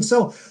sad. I mean,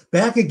 so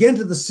back again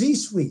to the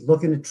C-suite,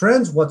 looking at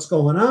trends, what's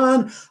going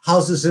on,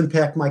 how's this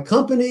impact my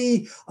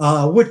company?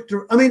 I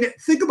mean,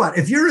 think about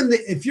it. If you're in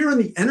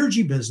the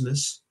energy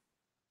business,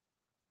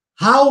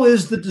 how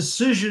is the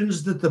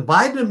decisions that the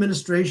Biden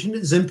administration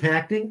is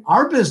impacting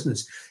our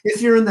business?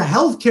 If you're in the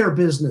healthcare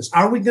business,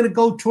 are we going to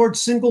go towards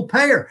single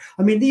payer?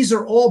 I mean, these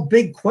are all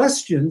big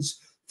questions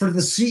for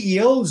the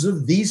CEOs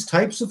of these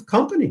types of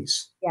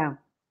companies. Yeah.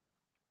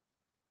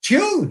 It's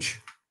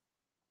huge.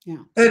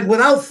 Yeah. And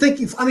without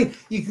thinking, I mean,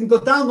 you can go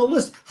down the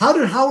list. How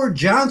did Howard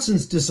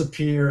Johnson's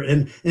disappear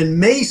and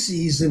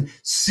Macy's and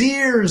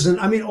Sears? And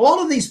I mean, all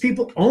of these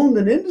people owned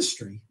an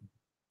industry.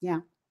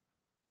 Yeah.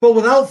 But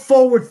without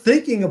forward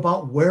thinking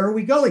about where are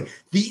we going?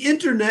 The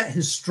internet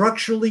has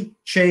structurally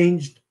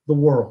changed the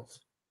world.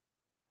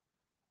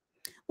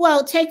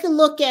 Well, take a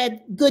look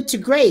at Good to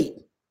Great.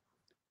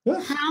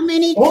 Yeah. How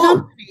many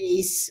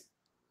companies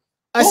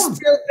are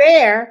still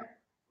there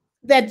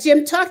that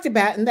Jim talked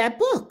about in that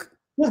book?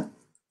 Yeah.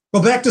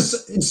 Go back to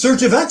In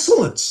Search of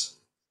Excellence.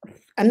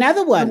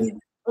 Another one.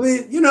 I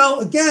mean, you know,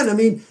 again, I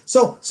mean,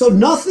 so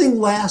nothing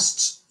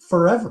lasts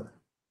forever,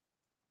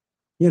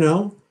 you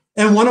know?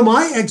 And one of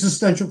my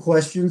existential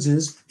questions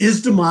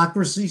is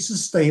democracy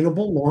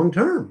sustainable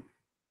long-term?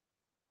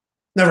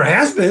 Never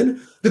has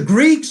been. The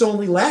Greeks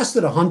only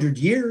lasted 100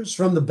 years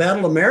from the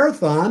Battle of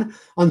Marathon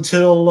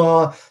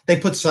until they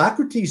put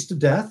Socrates to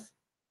death.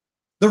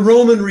 The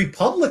Roman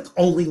Republic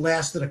only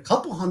lasted a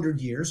couple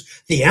hundred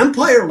years. The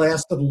Empire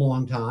lasted a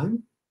long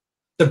time.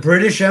 The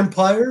British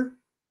Empire,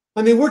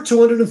 I mean, we're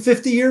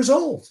 250 years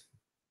old.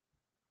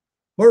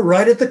 We're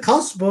right at the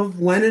cusp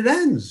of when it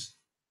ends.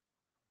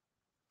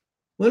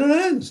 When it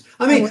ends.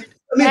 I mean,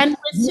 and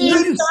we're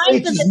seeing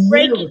signs of it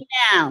breaking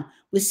now.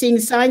 We're seeing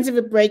signs of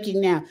it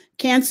breaking now.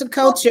 Cancel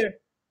culture.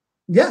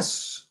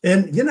 Yes.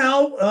 And, you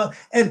know,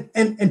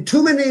 and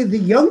too many of the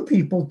young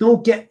people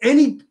don't get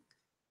any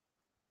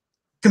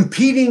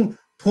competing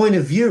point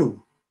of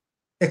view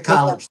at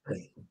college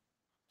today.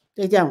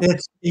 They don't.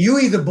 It's you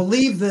either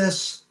believe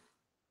this,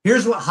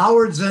 here's what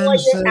Howard Zinn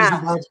says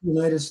about the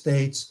United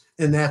States,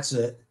 and that's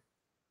it.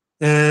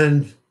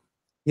 And,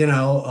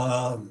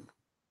 I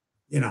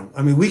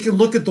mean, we can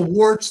look at the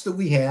warts that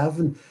we have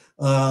and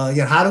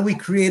how do we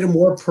create a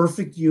more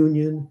perfect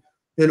union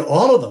and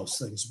all of those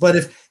things. But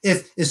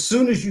if as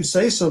soon as you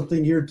say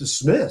something, you're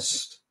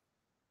dismissed.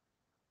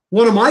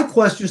 One of my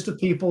questions to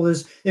people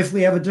is, if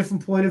we have a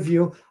different point of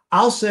view,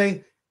 I'll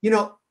say,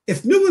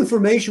 if new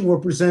information were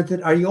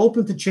presented, are you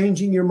open to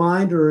changing your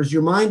mind, or is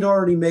your mind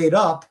already made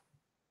up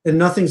and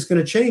nothing's going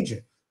to change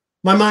it?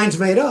 My mind's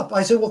made up.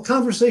 I say, well,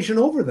 conversation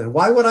over then.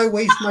 Why would I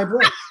waste my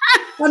breath?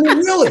 I mean,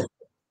 really?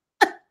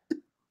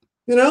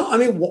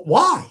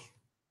 Why?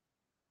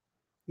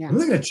 Yeah. I'm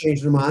not going to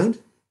change their mind.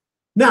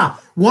 Now,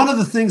 one of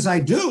the things I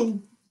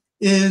do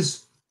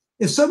is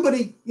if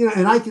somebody,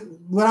 and I can,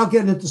 without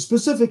getting into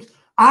specifics,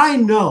 I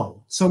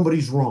know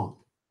somebody's wrong.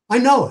 I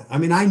know it. I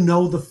mean, I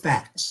know the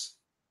facts.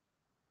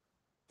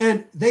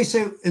 And they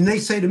say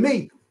to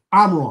me,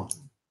 I'm wrong.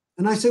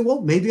 And I say,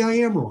 well, maybe I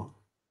am wrong.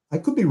 I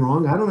could be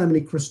wrong. I don't have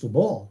any crystal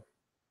ball.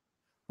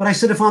 But I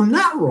said, if I'm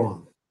not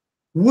wrong,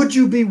 would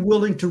you be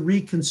willing to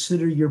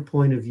reconsider your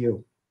point of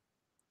view?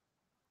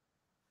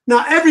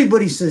 Now,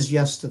 everybody says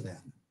yes to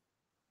that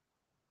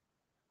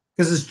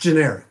because it's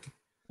generic.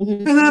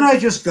 Mm-hmm. And then I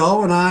just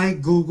go and I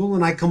Google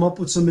and I come up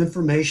with some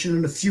information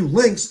and a few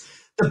links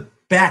to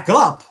back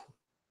up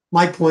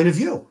my point of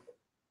view.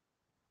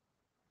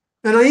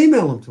 And I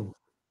email them to them.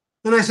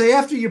 And I say,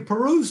 after you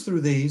peruse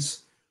through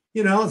these,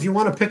 if you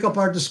want to pick up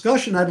our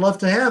discussion, I'd love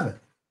to have it.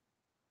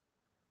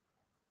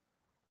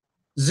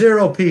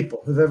 0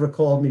 people have ever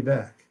called me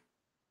back.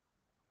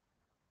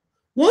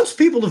 Once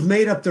people have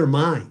made up their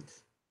mind,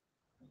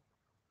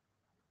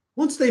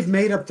 once they've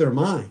made up their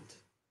mind,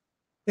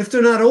 if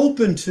they're not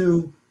open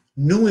to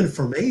new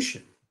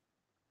information,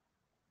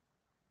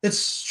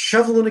 it's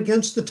shoveling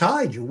against the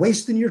tide. You're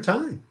wasting your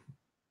time.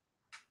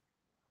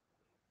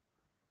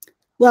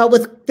 Well,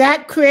 with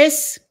that,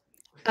 Chris,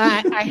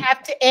 I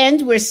have to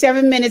end. We're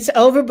 7 minutes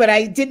over, but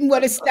I didn't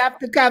want to stop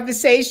the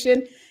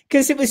conversation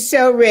because it was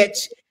so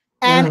rich.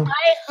 And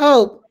I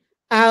hope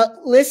our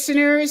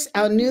listeners,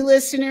 our new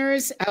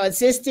listeners, our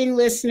existing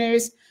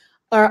listeners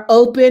are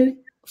open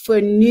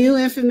for new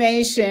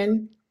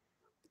information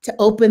to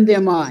open their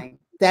mind.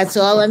 That's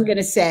all I'm going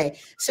to say.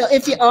 So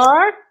if you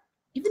are,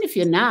 even if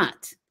you're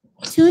not,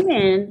 tune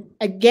in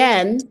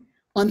again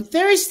on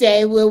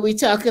Thursday, where we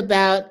talk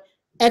about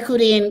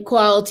equity and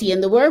equality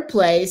in the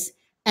workplace.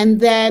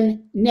 And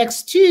then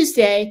next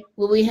Tuesday,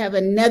 where we have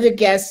another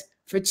guest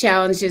for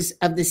Challenges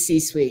of the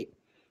C-Suite.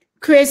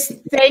 Chris,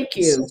 thank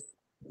you.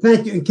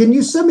 Thank you. Can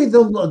you send me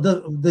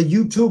the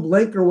YouTube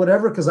link or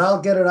whatever? Because I'll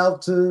get it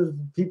out to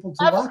people to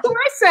watch. Of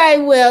course I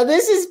will.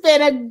 This has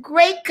been a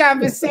great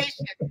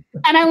conversation.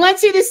 And I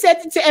want you to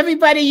send it to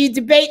everybody you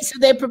debate so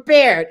they're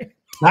prepared.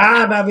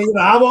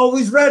 I'm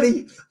always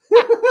ready.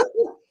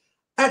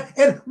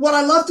 And what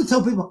I love to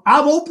tell people,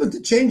 I'm open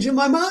to changing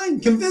my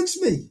mind. Convince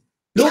me.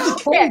 Build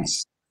the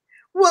case.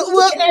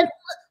 We'll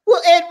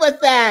end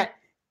with that.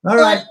 All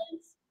right.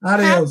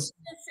 Adios.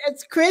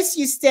 It's Chris,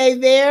 you stay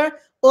there.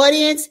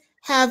 Audience,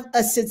 have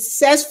a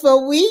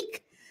successful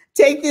week.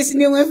 Take this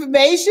new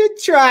information,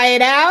 try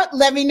it out.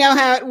 Let me know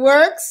how it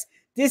works.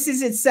 This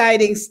is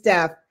exciting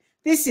stuff.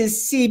 This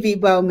is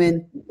CB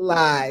Bowman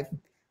Live.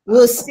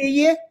 We'll see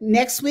you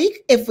next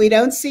week if we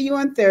don't see you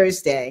on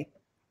Thursday.